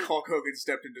feel like Hulk Hogan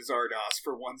stepped into Zardoz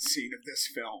for one scene of this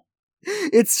film.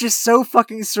 It's just so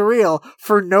fucking surreal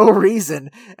for no reason,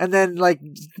 and then like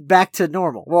back to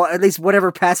normal. Well, at least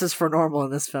whatever passes for normal in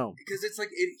this film. Because it's like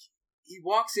he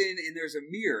walks in and there's a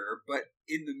mirror, but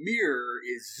in the mirror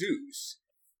is Zeus,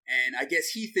 and I guess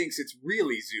he thinks it's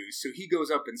really Zeus, so he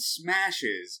goes up and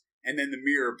smashes, and then the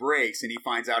mirror breaks, and he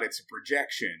finds out it's a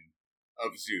projection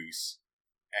of Zeus,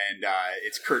 and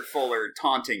it's Kurt Fuller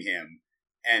taunting him.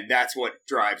 And that's what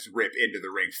drives Rip into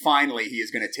the ring. Finally, he is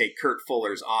going to take Kurt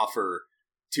Fuller's offer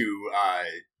to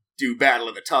do Battle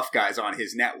of the Tough Guys on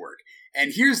his network.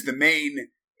 And here's the main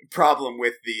problem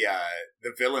with the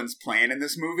villain's plan in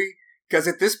this movie. Because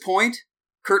at this point,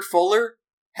 Kurt Fuller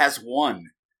has won.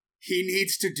 He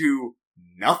needs to do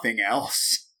nothing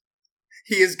else.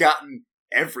 He has gotten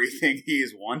everything he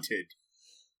has wanted.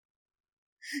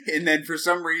 And then for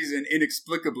some reason,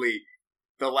 inexplicably,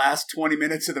 the last 20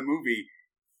 minutes of the movie,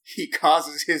 he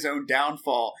causes his own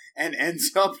downfall and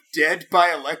ends up dead by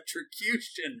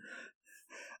electrocution.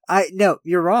 No,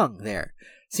 you're wrong there.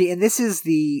 See, and this is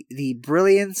the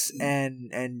brilliance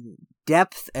and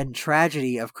depth and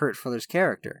tragedy of Kurt Fuller's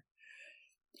character.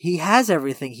 He has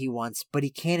everything he wants, but he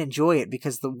can't enjoy it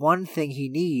because the one thing he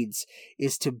needs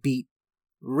is to beat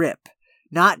Rip.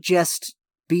 Not just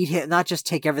beat him, not just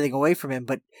take everything away from him,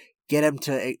 but get him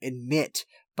to admit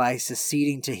by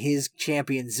seceding to his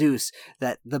champion Zeus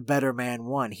that the better man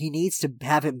won. He needs to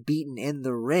have him beaten in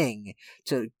the ring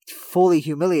to fully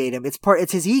humiliate him.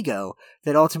 It's his ego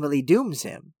that ultimately dooms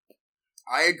him.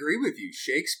 I agree with you.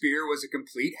 Shakespeare was a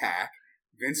complete hack.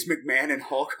 Vince McMahon and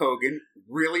Hulk Hogan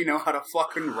really know how to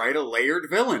fucking write a layered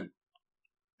villain.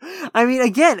 I mean,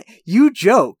 again, you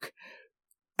joke,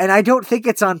 and I don't think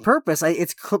it's on purpose.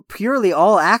 It's purely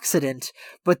all accident,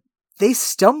 but they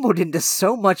stumbled into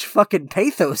so much fucking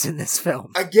pathos in this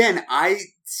film. Again, I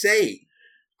say,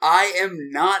 I am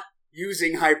not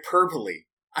using hyperbole.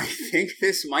 I think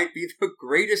this might be the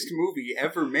greatest movie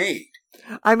ever made.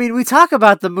 I mean, we talk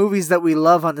about the movies that we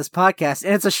love on this podcast,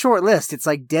 and it's a short list. It's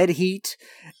like Dead Heat,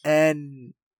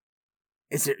 and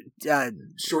is it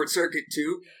Short Circuit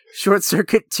 2? Short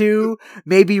Circuit 2,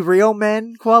 maybe Real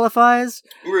Men qualifies.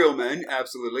 Real Men,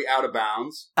 absolutely. Out of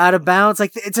Bounds. Out of Bounds,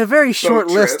 like it's a very short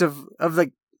list of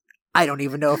like, I don't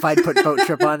even know if I'd put Boat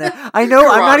Trip on there. I know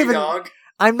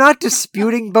I'm not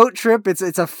disputing Boat Trip. It's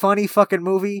a funny fucking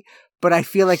movie, but I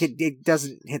feel like it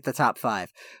doesn't hit the top 5.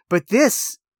 But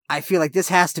this, I feel like this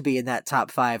has to be in that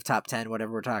top 5, top 10,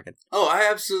 whatever we're talking. Oh,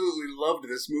 I absolutely loved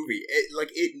this movie.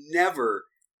 It never,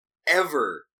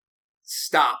 ever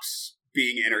stops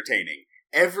being entertaining.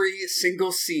 Every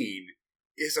single scene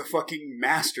is a fucking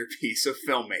masterpiece of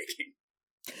filmmaking.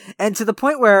 And to the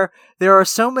point where there are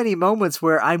so many moments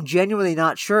where I'm genuinely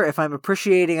not sure if I'm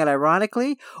appreciating it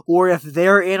ironically or if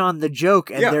they're in on the joke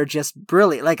and they're just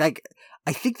brilliant. Like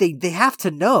I think they have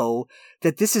to know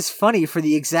that this is funny for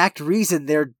the exact reason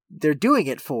they're doing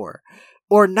it for.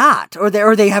 Or not, or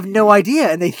they have no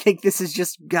idea, and they think this is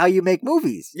just how you make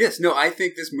movies. Yes, no, I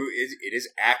think this movie is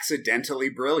accidentally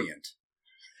brilliant.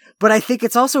 But I think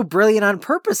it's also brilliant on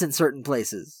purpose in certain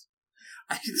places.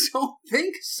 I don't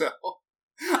think so.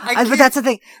 But that's the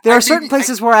thing. There are certain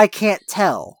places where I can't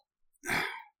tell.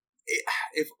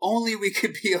 If only we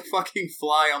could be a fucking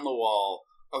fly on the wall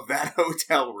of that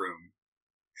hotel room.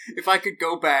 If I could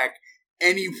go back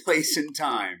any place in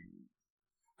time,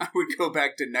 I would go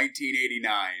back to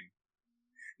 1989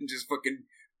 and just fucking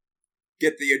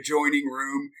get the adjoining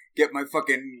room, get my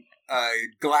fucking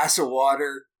glass of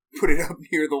water, put it up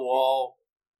near the wall,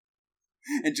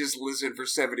 and just listen for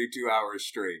 72 hours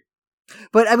straight.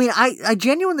 But, I mean, I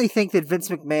genuinely think that Vince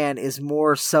McMahon is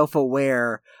more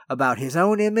self-aware about his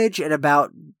own image and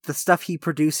about the stuff he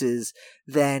produces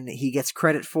than he gets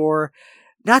credit for.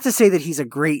 Not to say that he's a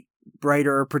great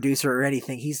writer or producer or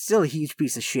anything. He's still a huge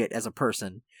piece of shit as a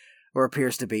person, or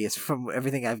appears to be, from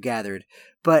everything I've gathered.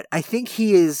 But I think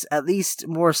he is at least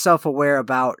more self-aware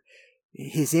about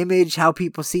his image, how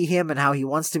people see him, and how he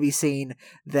wants to be seen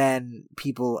than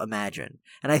people imagine.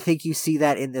 And I think you see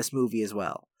that in this movie as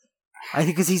well. I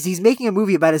think because he's making a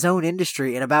movie about his own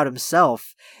industry and about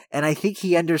himself, and I think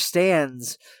he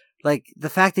understands, like, the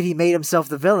fact that he made himself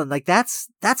the villain, like, that's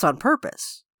on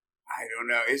purpose. I don't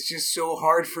know. It's just so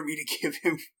hard for me to give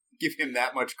him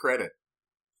that much credit.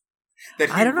 That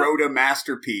he wrote a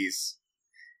masterpiece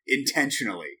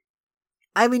intentionally.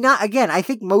 I mean, I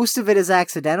think most of it is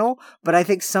accidental, but I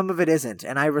think some of it isn't,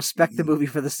 and I respect the movie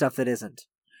for the stuff that isn't.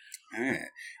 Right.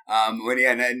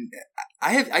 And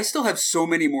I still have so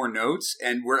many more notes,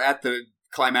 and we're at the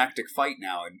climactic fight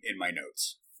now in my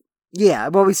notes. Yeah,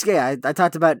 well, I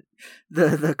talked about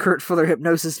the Kurt Fuller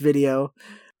hypnosis video,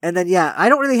 and then I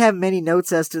don't really have many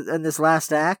notes as to in this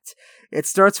last act. It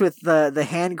starts with the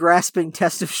hand grasping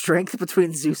test of strength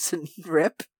between Zeus and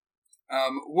Rip.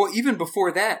 Well, even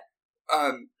before that,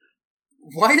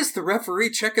 why is the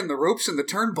referee checking the ropes and the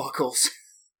turnbuckles?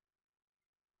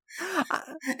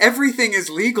 Everything is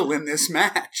legal in this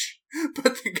match.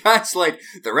 But the guy's like,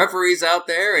 the referee's out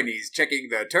there and he's checking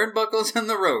the turnbuckles and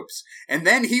the ropes. And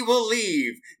then he will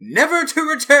leave, never to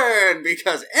return,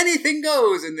 because anything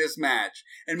goes in this match.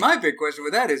 And my big question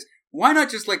with that is, why not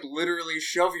just, like, literally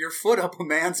shove your foot up a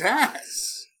man's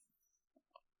ass?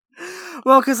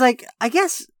 Well, because, like, I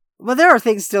guess... Well, there are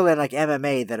things still in, like,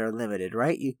 MMA that are limited,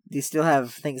 right? You still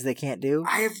have things they can't do?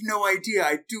 I have no idea.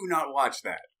 I do not watch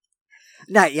that.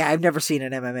 Yeah, I've never seen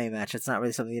an MMA match. It's not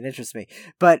really something that interests me.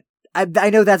 But I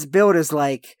know that's billed as,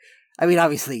 like... I mean,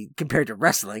 obviously, compared to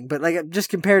wrestling, but, like, just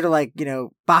compared to, like, you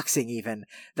know, boxing even,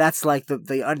 that's, like,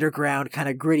 the underground kind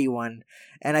of gritty one.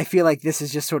 And I feel like this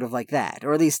is just sort of like that.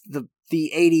 Or at least the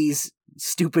 80s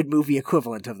stupid movie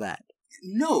equivalent of that.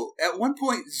 No, at one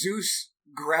point, Zeus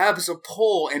grabs a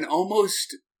pole and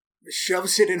almost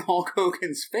shoves it in Hulk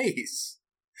Hogan's face.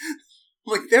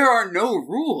 Like, there are no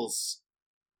rules.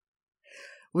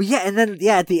 Well, yeah, and then,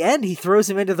 at the end, he throws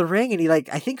him into the ring, and he, like,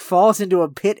 I think falls into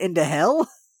a pit into hell?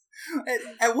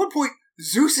 At one point,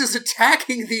 Zeus is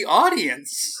attacking the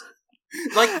audience.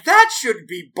 Like, that should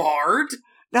be barred.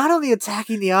 Not only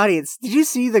attacking the audience, did you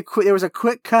see there was a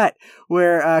quick cut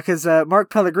where, because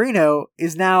Mark Pellegrino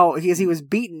is now, as he was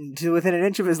beaten to within an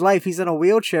inch of his life, he's in a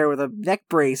wheelchair with a neck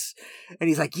brace, and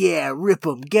he's like, yeah, rip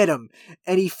him, get him.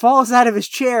 And he falls out of his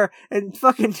chair, and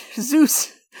fucking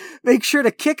Zeus makes sure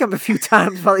to kick him a few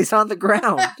times while he's on the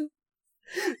ground.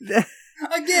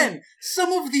 Again,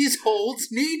 some of these holds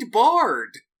need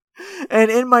barred. And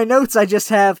in my notes, I just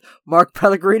have Mark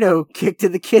Pellegrino kicked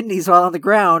in the kidneys while on the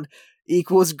ground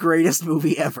equals greatest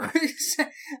movie ever.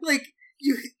 Like,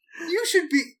 you should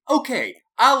be... Okay,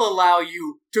 I'll allow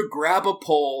you to grab a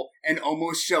pole and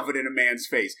almost shove it in a man's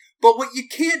face. But what you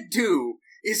can't do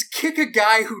is kick a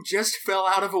guy who just fell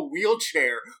out of a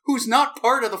wheelchair who's not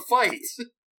part of the fight.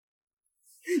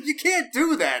 You can't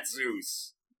do that,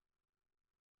 Zeus.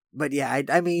 But yeah,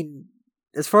 I mean,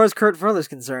 as far as Kurt Fuller's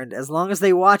concerned, as long as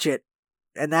they watch it,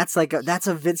 and that's like that's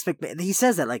a Vince McMahon. He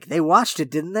says that, like, they watched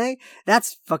it, didn't they?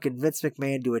 That's fucking Vince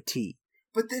McMahon to a T.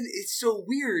 But then it's so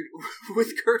weird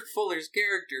with Kurt Fuller's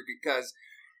character, because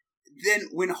then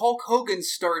when Hulk Hogan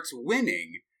starts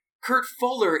winning, Kurt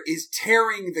Fuller is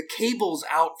tearing the cables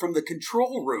out from the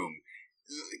control room.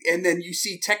 And then you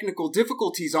see technical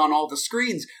difficulties on all the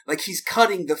screens, like he's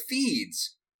cutting the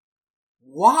feeds.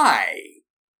 Why?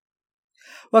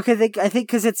 Well, I think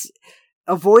because it's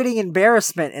avoiding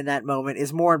embarrassment in that moment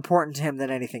is more important to him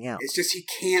than anything else. It's just he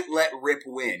can't let Rip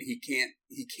win. He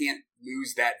can't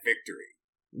lose that victory.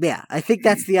 Yeah, I think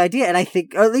that's the idea, and I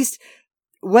think, or at least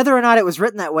whether or not it was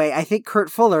written that way, I think Kurt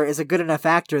Fuller is a good enough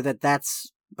actor that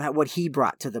that's what he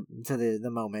brought to the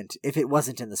moment. If it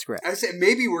wasn't in the script, I say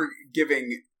maybe we're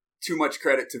giving too much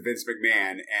credit to Vince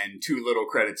McMahon and too little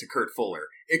credit to Kurt Fuller.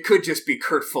 It could just be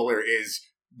Kurt Fuller is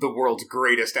the world's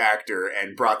greatest actor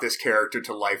and brought this character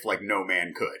to life like no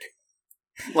man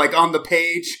could. Like, on the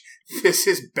page, this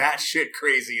is batshit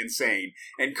crazy insane,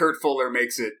 and Kurt Fuller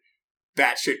makes it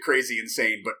batshit crazy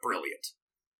insane, but brilliant.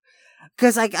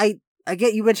 Because I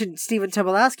get you mentioned Steven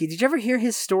Tobolowsky. Did you ever hear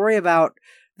his story about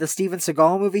the Steven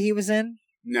Seagal movie he was in?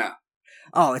 No.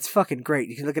 Oh, it's fucking great.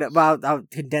 You can look it up. Well, I'll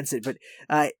condense it, but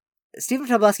Steven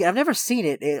Tobolowsky, I've never seen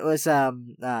it. It was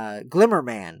Glimmer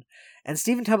Man. And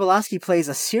Steven Tobolowsky plays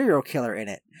a serial killer in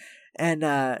it. And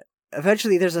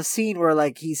eventually there's a scene where,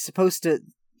 like, he's supposed to...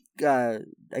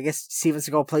 I guess Steven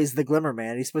Seagal plays the Glimmer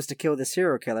Man. He's supposed to kill the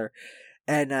serial killer.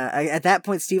 And at that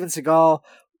point, Steven Seagal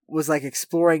was, like,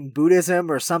 exploring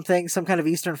Buddhism or something, some kind of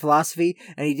Eastern philosophy,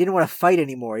 and he didn't want to fight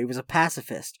anymore. He was a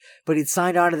pacifist. But he'd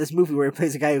signed on to this movie where he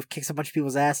plays a guy who kicks a bunch of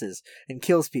people's asses and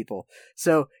kills people.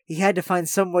 So he had to find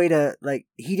some way to, like,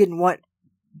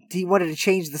 he wanted to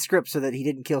change the script so that he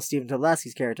didn't kill Steven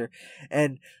Tobolowsky's character.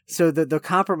 And so the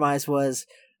compromise was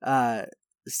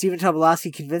Steven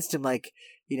Tobolowsky convinced him, like,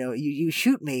 you know, you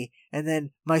shoot me, and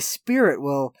then my spirit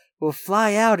will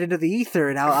fly out into the ether,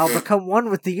 and I'll become one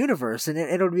with the universe, and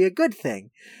it'll be a good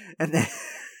thing. And then,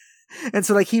 and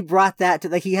so, like, he brought that to,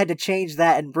 like, he had to change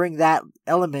that and bring that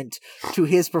element to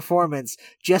his performance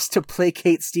just to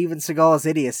placate Steven Seagal's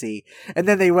idiocy. And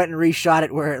then they went and reshot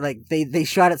it where, like, they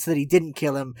shot it so that he didn't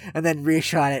kill him, and then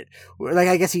reshot it. Like,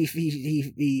 I guess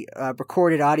he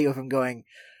recorded audio of him going,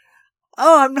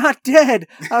 "Oh, I'm not dead.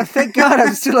 Oh, thank God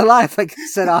I'm still alive," like,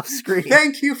 said off screen.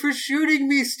 Thank you for shooting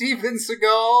me, Steven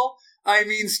Seagal. I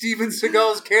mean, Steven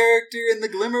Seagal's character in The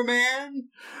Glimmer Man.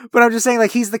 But I'm just saying,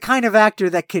 like, he's the kind of actor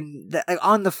that can,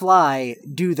 on the fly,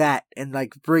 do that and,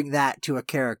 like, bring that to a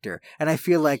character. And I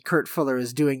feel like Kurt Fuller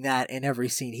is doing that in every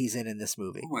scene he's in this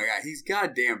movie. Oh my God, he's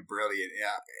goddamn brilliant.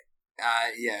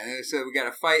 Yeah, so we got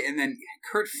a fight, and then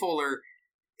Kurt Fuller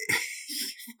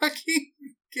fucking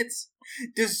gets...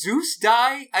 Does Zeus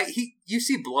die? You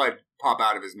see blood pop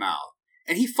out of his mouth,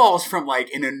 and he falls from, like,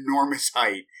 an enormous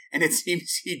height, and it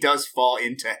seems he does fall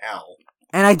into hell.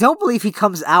 And I don't believe he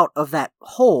comes out of that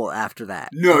hole after that.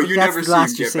 No, you never see him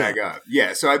get back up.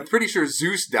 Yeah, so I'm pretty sure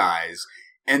Zeus dies,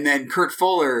 and then Kurt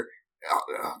Fuller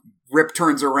Rip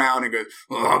turns around and goes,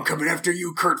 "Oh, I'm coming after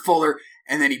you, Kurt Fuller."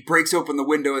 And then he breaks open the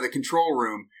window of the control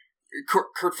room.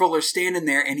 Kurt Fuller's standing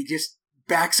there, and he just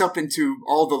backs up into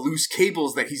all the loose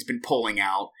cables that he's been pulling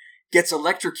out, gets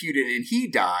electrocuted, and he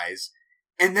dies.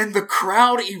 And then the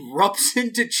crowd erupts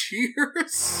into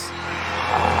cheers.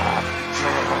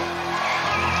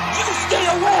 You stay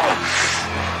away!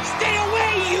 Stay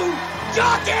away, you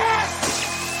jackass!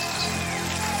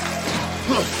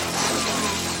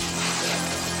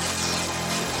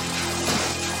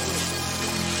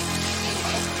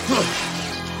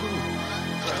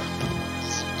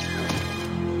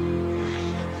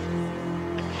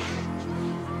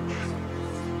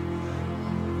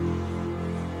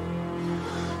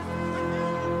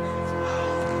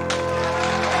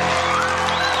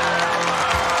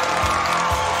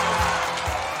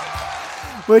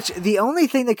 Which, the only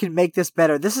thing that can make this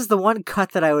better, this is the one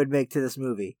cut that I would make to this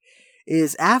movie,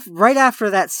 is right after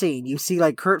that scene, you see,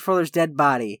 like, Kurt Fuller's dead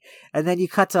body, and then you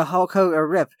cut to Hulk Hogan, or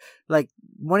Rip, like,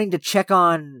 wanting to check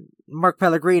on Mark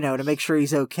Pellegrino to make sure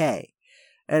he's okay.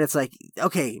 And it's like,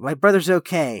 okay, my brother's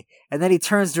okay. And then he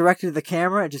turns directly to the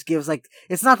camera and just gives, like,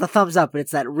 it's not the thumbs up, but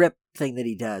it's that Rip thing that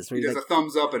he does. He does, like, a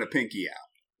thumbs up and a pinky out.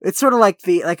 It's sort of like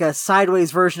a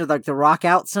sideways version of, like, the rock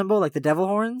out symbol, like the devil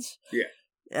horns. Yeah.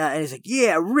 And he's like,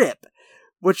 yeah, Rip.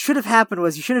 What should have happened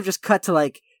was you should have just cut to,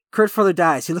 like, Kurt Fuller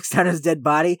dies. He looks down at his dead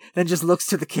body, then just looks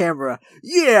to the camera.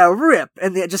 Yeah, Rip.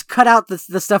 And they just cut out the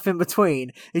stuff in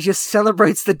between. It just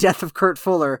celebrates the death of Kurt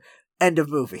Fuller. End of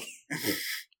movie.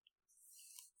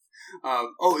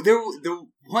 The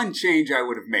one change I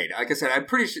would have made. Like I said, I'm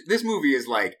pretty sure this movie is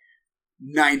like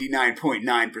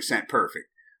 99.9% perfect.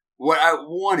 What I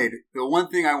wanted, the one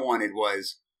thing I wanted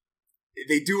was,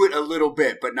 they do it a little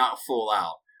bit, but not full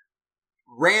out.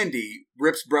 Randy,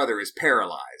 Rip's brother, is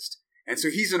paralyzed. And so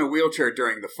he's in a wheelchair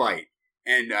during the fight.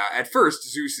 And at first,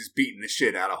 Zeus is beating the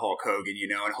shit out of Hulk Hogan, you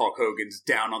know, and Hulk Hogan's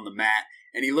down on the mat.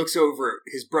 And he looks over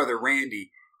at his brother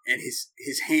Randy, and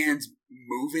his hand's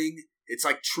moving. It's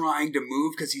like trying to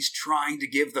move because he's trying to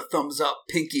give the thumbs up,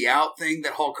 pinky out thing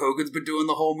that Hulk Hogan's been doing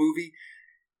the whole movie.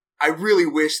 I really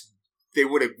wish they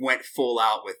would have went full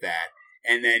out with that.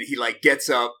 And then he, like, gets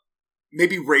up,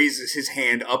 maybe raises his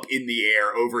hand up in the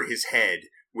air over his head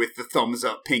with the thumbs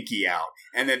up, pinky out.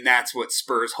 And then that's what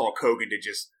spurs Hulk Hogan to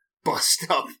just bust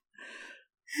up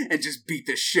and just beat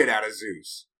the shit out of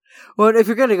Zeus. Well, if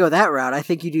you're going to go that route, I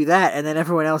think you do that, and then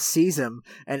everyone else sees him,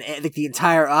 and like the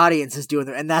entire audience is doing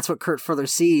it, and that's what Kurt Fuller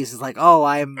sees, is like, oh,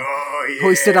 I'm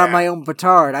hoisted on my own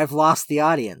petard, I've lost the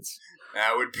audience.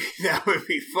 That would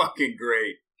be fucking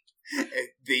great.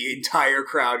 The entire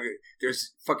crowd,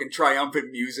 there's fucking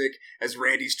triumphant music as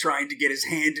Randy's trying to get his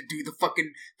hand to do the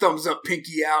fucking thumbs up,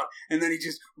 pinky out, and then he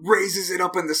just raises it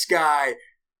up in the sky,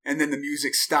 and then the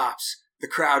music stops. The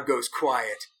crowd goes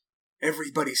quiet.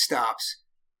 Everybody stops.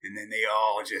 And then they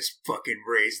all just fucking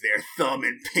raise their thumb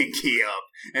and pinky up.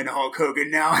 And Hulk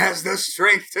Hogan now has the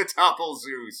strength to topple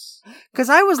Zeus. Because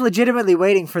I was legitimately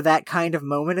waiting for that kind of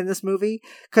moment in this movie.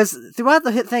 Because throughout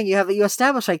the hit thing, you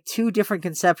establish like two different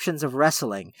conceptions of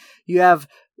wrestling. You have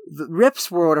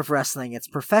Rip's world of wrestling. It's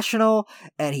professional,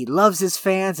 and he loves his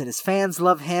fans, and his fans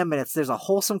love him, and there's a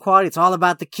wholesome quality. It's all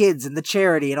about the kids and the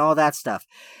charity and all that stuff.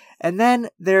 And then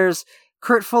there's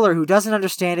Kurt Fuller, who doesn't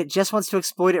understand it, just wants to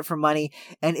exploit it for money,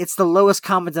 and it's the lowest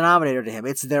common denominator to him.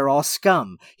 They're all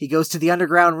scum. He goes to the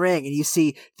underground ring, and you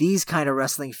see these kind of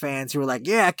wrestling fans who are like,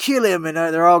 yeah, kill him, and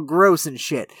they're all gross and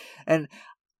shit. And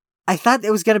I thought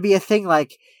it was going to be a thing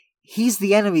like, he's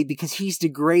the enemy because he's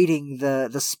degrading the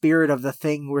spirit of the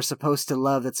thing we're supposed to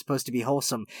love that's supposed to be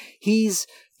wholesome. He's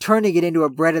turning it into a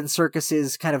bread and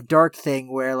circuses kind of dark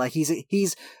thing where like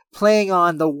he's playing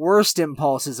on the worst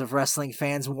impulses of wrestling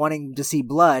fans wanting to see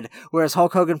blood, whereas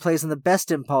Hulk Hogan plays on the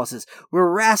best impulses. We're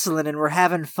wrestling and we're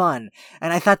having fun.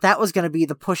 And I thought that was going to be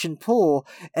the push and pull.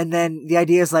 And then the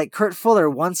idea is like Kurt Fuller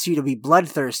wants you to be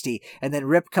bloodthirsty. And then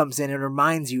Rip comes in and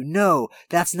reminds you, no,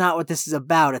 that's not what this is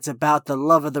about. It's about the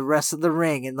love of the rest of the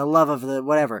ring and the love of the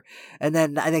whatever. And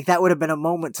then I think that would have been a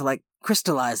moment to like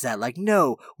crystallize that. Like,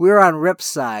 no, we're on Rip's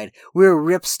side. We're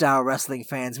Rip-style wrestling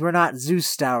fans. We're not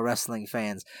Zeus-style wrestling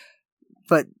fans.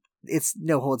 But it's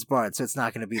no holds barred, so it's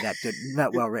not going to be that good,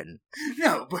 that well written.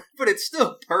 No, but it's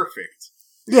still perfect.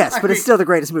 Yes, but it's still the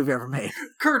greatest movie ever made.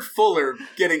 Kurt Fuller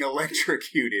getting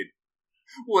electrocuted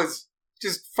was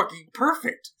just fucking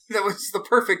perfect. That was the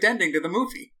perfect ending to the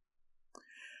movie.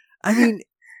 I mean,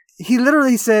 he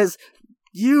literally says,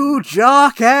 "You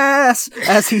jackass,"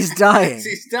 as he's dying. As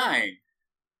he's dying.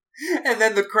 And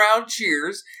then the crowd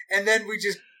cheers, and then we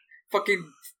just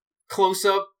fucking close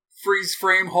up, freeze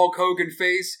frame Hulk Hogan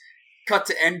face, Cut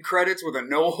to end credits with a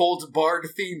No Holds Barred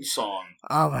theme song.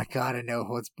 Oh my god, a No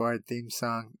Holds Barred theme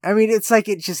song. I mean, it's like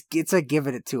it's like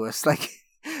giving it to us. Like,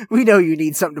 we know you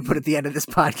need something to put at the end of this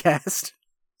podcast.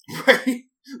 Right?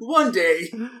 One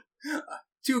day,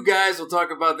 two guys will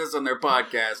talk about this on their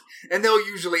podcast, and they'll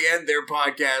usually end their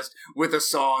podcast with a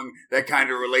song that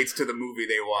kind of relates to the movie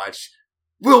they watch.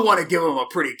 We'll want to give them a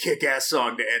pretty kick-ass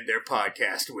song to end their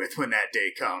podcast with when that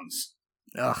day comes.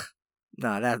 Ugh.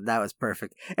 No, that was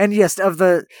perfect. And yes, of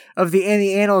the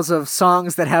annals of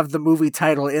songs that have the movie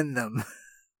title in them.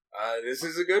 This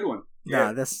is a good one.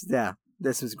 Yeah.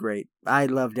 This was great. I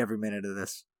loved every minute of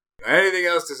this. Anything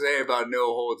else to say about No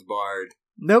Holds Barred?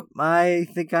 Nope, I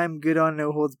think I'm good on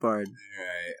No Holds Barred.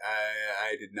 Alright,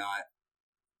 I did not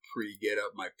get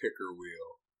up my picker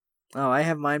wheel. Oh, I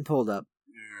have mine pulled up.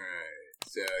 Alright,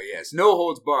 so yes, No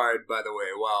Holds Barred, by the way,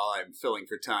 while I'm filling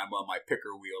for time while my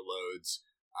picker wheel loads.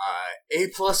 A+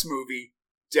 movie,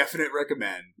 definite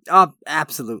recommend. Oh,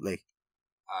 absolutely.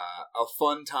 A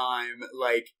fun time.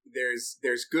 Like, there's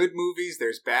good movies,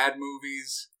 there's bad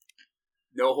movies.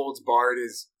 No Holds Barred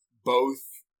is both,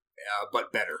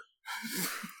 but better.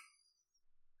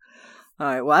 All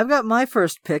right. Well, I've got my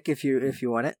first pick. If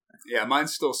you want it. Yeah,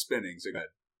 mine's still spinning. So good.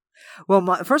 Well,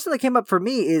 my first one that came up for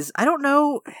me is I don't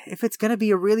know if it's going to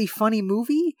be a really funny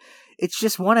movie. It's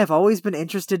just one I've always been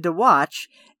interested to watch,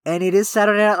 and it is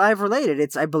Saturday Night Live related.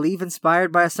 It's, I believe,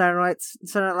 inspired by a Saturday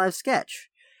Night Live sketch.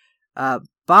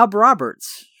 Bob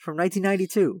Roberts from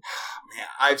 1992. Man,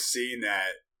 I've seen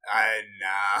that.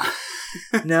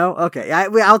 Nah. No? Okay.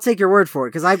 I'll take your word for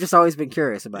it, because I've just always been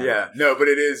curious about it. Yeah, no, but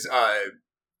it is, I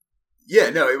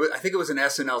think it was an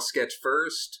SNL sketch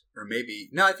first, or maybe,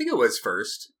 no, I think it was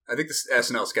first. I think the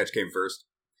SNL sketch came first.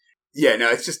 Yeah, no,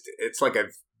 it's like a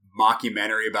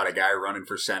mockumentary about a guy running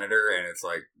for senator, and it's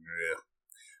like,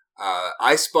 ugh.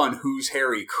 I Spun Who's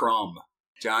Harry Crumb.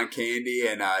 John Candy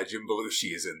and Jim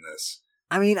Belushi is in this.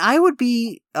 I mean, I would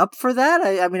be up for that.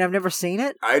 I mean, I've never seen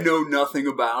it. I know nothing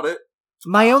about it.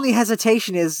 My only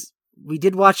hesitation is we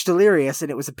did watch Delirious,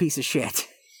 and it was a piece of shit.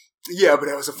 Yeah, but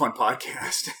that was a fun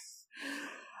podcast.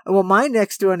 Well, my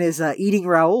next one is Eating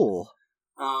Raoul.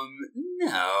 No.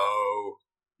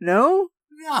 No?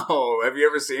 No. Have you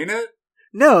ever seen it?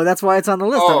 No, that's why it's on the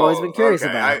list. I've always been curious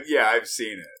about it. I've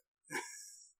seen it.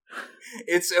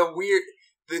 It's a weird...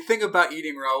 The thing about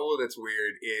Eating Raoul that's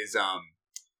weird is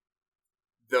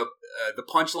the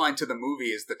punchline to the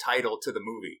movie is the title to the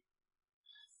movie.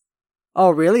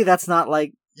 Oh, really? That's not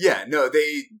like... Yeah, no,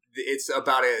 it's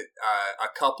about a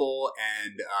couple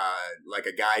and like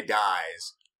a guy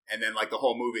dies, and then like the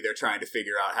whole movie they're trying to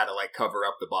figure out how to like cover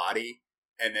up the body,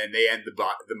 and then they end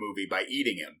the movie by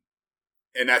eating him.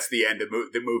 And that's the end of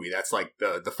the movie. That's like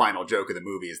the final joke of the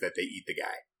movie is that they eat the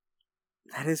guy.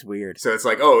 That is weird. So it's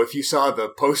like, oh, if you saw the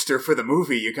poster for the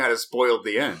movie, you kind of spoiled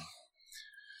the end.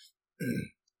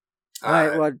 All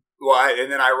right,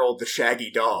 and then I rolled The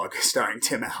Shaggy Dog, starring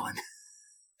Tim Allen.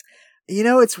 You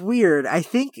know, it's weird. I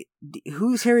think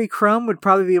Who's Harry Crumb would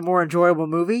probably be a more enjoyable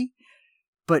movie,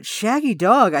 but Shaggy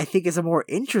Dog, I think, is a more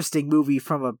interesting movie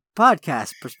from a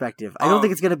podcast perspective. I don't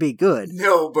think it's going to be good.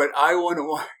 No, but I want to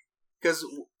watch... Because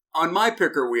on my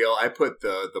picker wheel, I put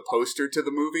the poster to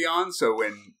the movie on, so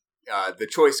when the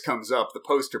choice comes up, the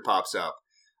poster pops up.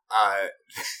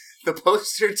 The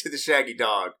poster to The Shaggy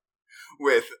Dog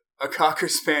with a Cocker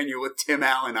Spaniel with Tim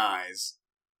Allen eyes.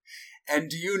 And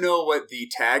do you know what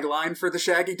the tagline for The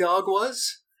Shaggy Dog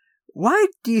was? Why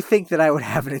do you think that I would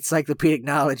have an encyclopedic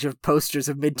knowledge of posters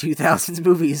of mid-2000s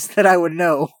movies that I would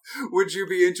know? Would you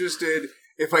be interested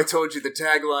if I told you the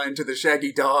tagline to The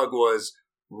Shaggy Dog was,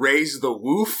 "Raise the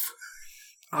Woof"?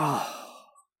 Oh,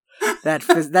 that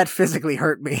physically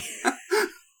hurt me.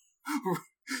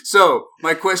 So,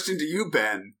 my question to you,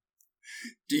 Ben,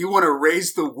 do you want to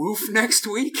raise the woof next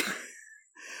week?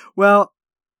 Well,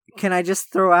 can I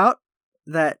just throw out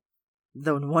that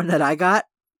the one that I got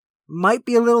might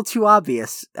be a little too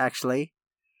obvious, actually.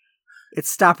 It's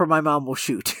Stop or My Mom Will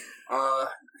Shoot.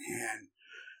 Man.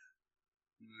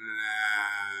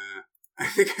 I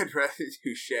think I'd rather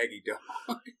do Shaggy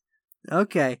Dog.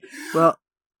 Okay, well...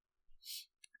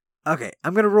 Okay,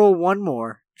 I'm gonna roll one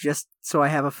more, just so I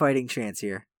have a fighting chance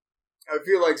here. I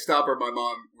feel like Stop or My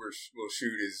Mom Will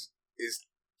Shoot is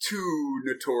too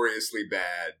notoriously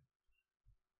bad.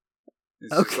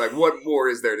 It's just like, what more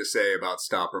is there to say about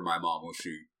Stop or My Mom Will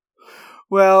Shoot?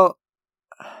 Well,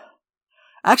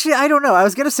 actually, I don't know. I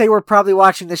was gonna say we're probably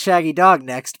watching The Shaggy Dog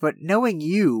next, but knowing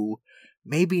you,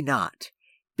 maybe not.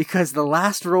 Because the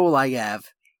last roll I have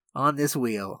on this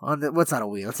wheel, what's not a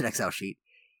wheel, it's an Excel sheet,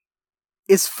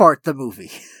 is Fart the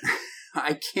Movie.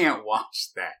 I can't watch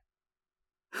that.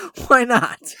 Why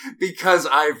not? Because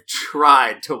I've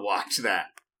tried to watch that.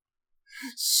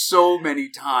 So many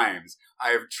times I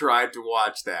have tried to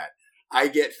watch that. I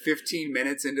get 15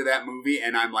 minutes into that movie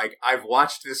and I'm like, I've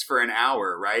watched this for an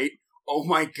hour, right? Oh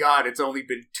my god, it's only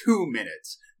been 2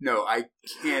 minutes. No, I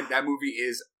can't. That movie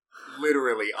is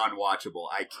literally unwatchable.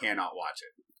 I cannot watch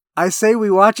it. I say we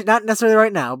watch it, not necessarily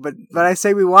right now, but I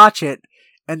say we watch it,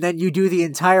 and then you do the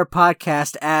entire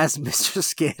podcast as Mr.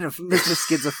 Skids of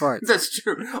Farts. That's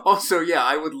true. Also, yeah,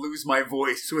 I would lose my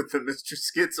voice with the Mr.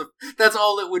 Skids of... That's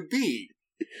all it would be.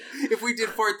 If we did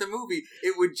Fart the Movie,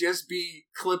 it would just be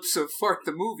clips of Fart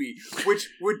the Movie, which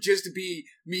would just be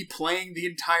me playing the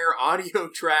entire audio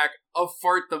track of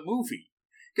Fart the Movie.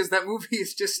 Because that movie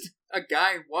is just a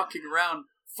guy walking around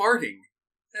farting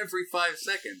every 5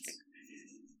 seconds.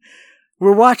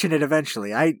 We're watching it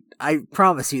eventually. I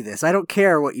promise you this. I don't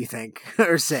care what you think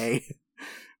or say.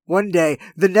 One day,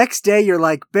 the next day, you're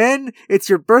like, Ben, it's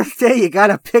your birthday. You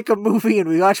gotta pick a movie and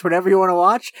we watch whatever you want to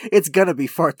watch. It's gonna be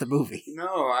Fart the Movie.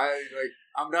 No,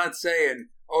 I'm not saying,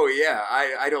 oh yeah,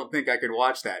 I don't think I could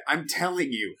watch that. I'm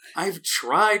telling you, I've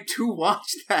tried to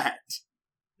watch that.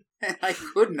 And I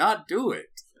could not do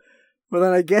it. Well,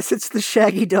 then I guess it's the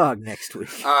Shaggy Dog next week.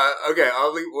 Okay,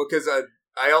 I'll leave, well, because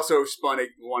I also spun it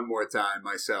one more time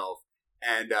myself,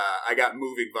 and I got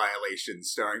Moving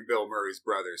Violations starring Bill Murray's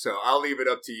brother, so I'll leave it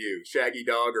up to you. Shaggy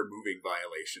Dog or Moving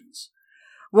Violations?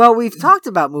 Well, we've talked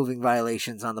about Moving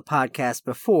Violations on the podcast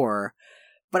before,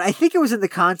 but I think it was in the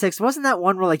context, wasn't that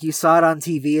one where like you saw it on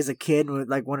TV as a kid and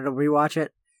like wanted to rewatch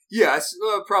it? Yeah,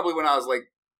 probably when I was like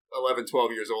 11,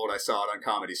 12 years old, I saw it on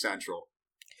Comedy Central.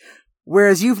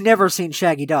 Whereas you've never seen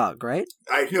Shaggy Dog, right?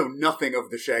 I know nothing of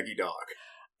the Shaggy Dog.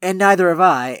 And neither have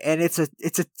I, and it's a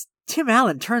Tim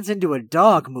Allen turns into a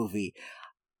dog movie.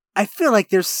 I feel like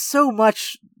there's so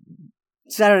much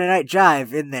Saturday Night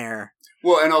Jive in there.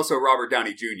 Well, and also Robert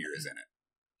Downey Jr. is in it.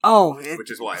 Oh.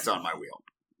 Which is why it's on my wheel.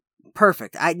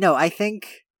 Perfect. I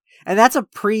think, and that's a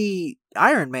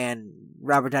pre-Iron Man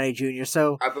Robert Downey Jr.,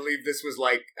 so... I believe this was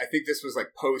like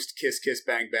post Kiss Kiss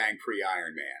Bang Bang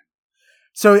pre-Iron Man.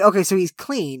 So, okay, so he's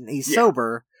clean, he's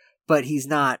sober, but he's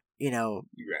not,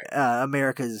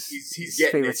 America's he's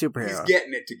favorite superhero. He's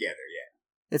getting it together,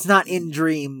 yeah. It's not In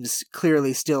Dreams,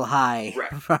 clearly still high,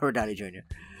 right. Robert Downey Jr.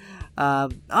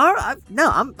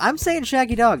 I'm saying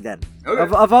Shaggy Dog then.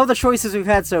 Okay. Of all the choices we've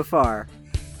had so far,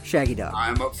 Shaggy Dog.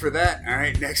 I'm up for that. All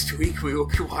right, next week we will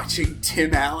be watching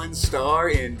Tim Allen star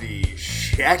in the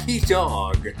Shaggy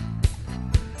Dog.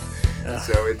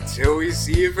 So until we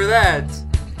see you for that,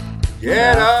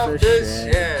 get off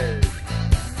the shed.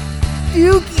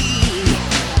 You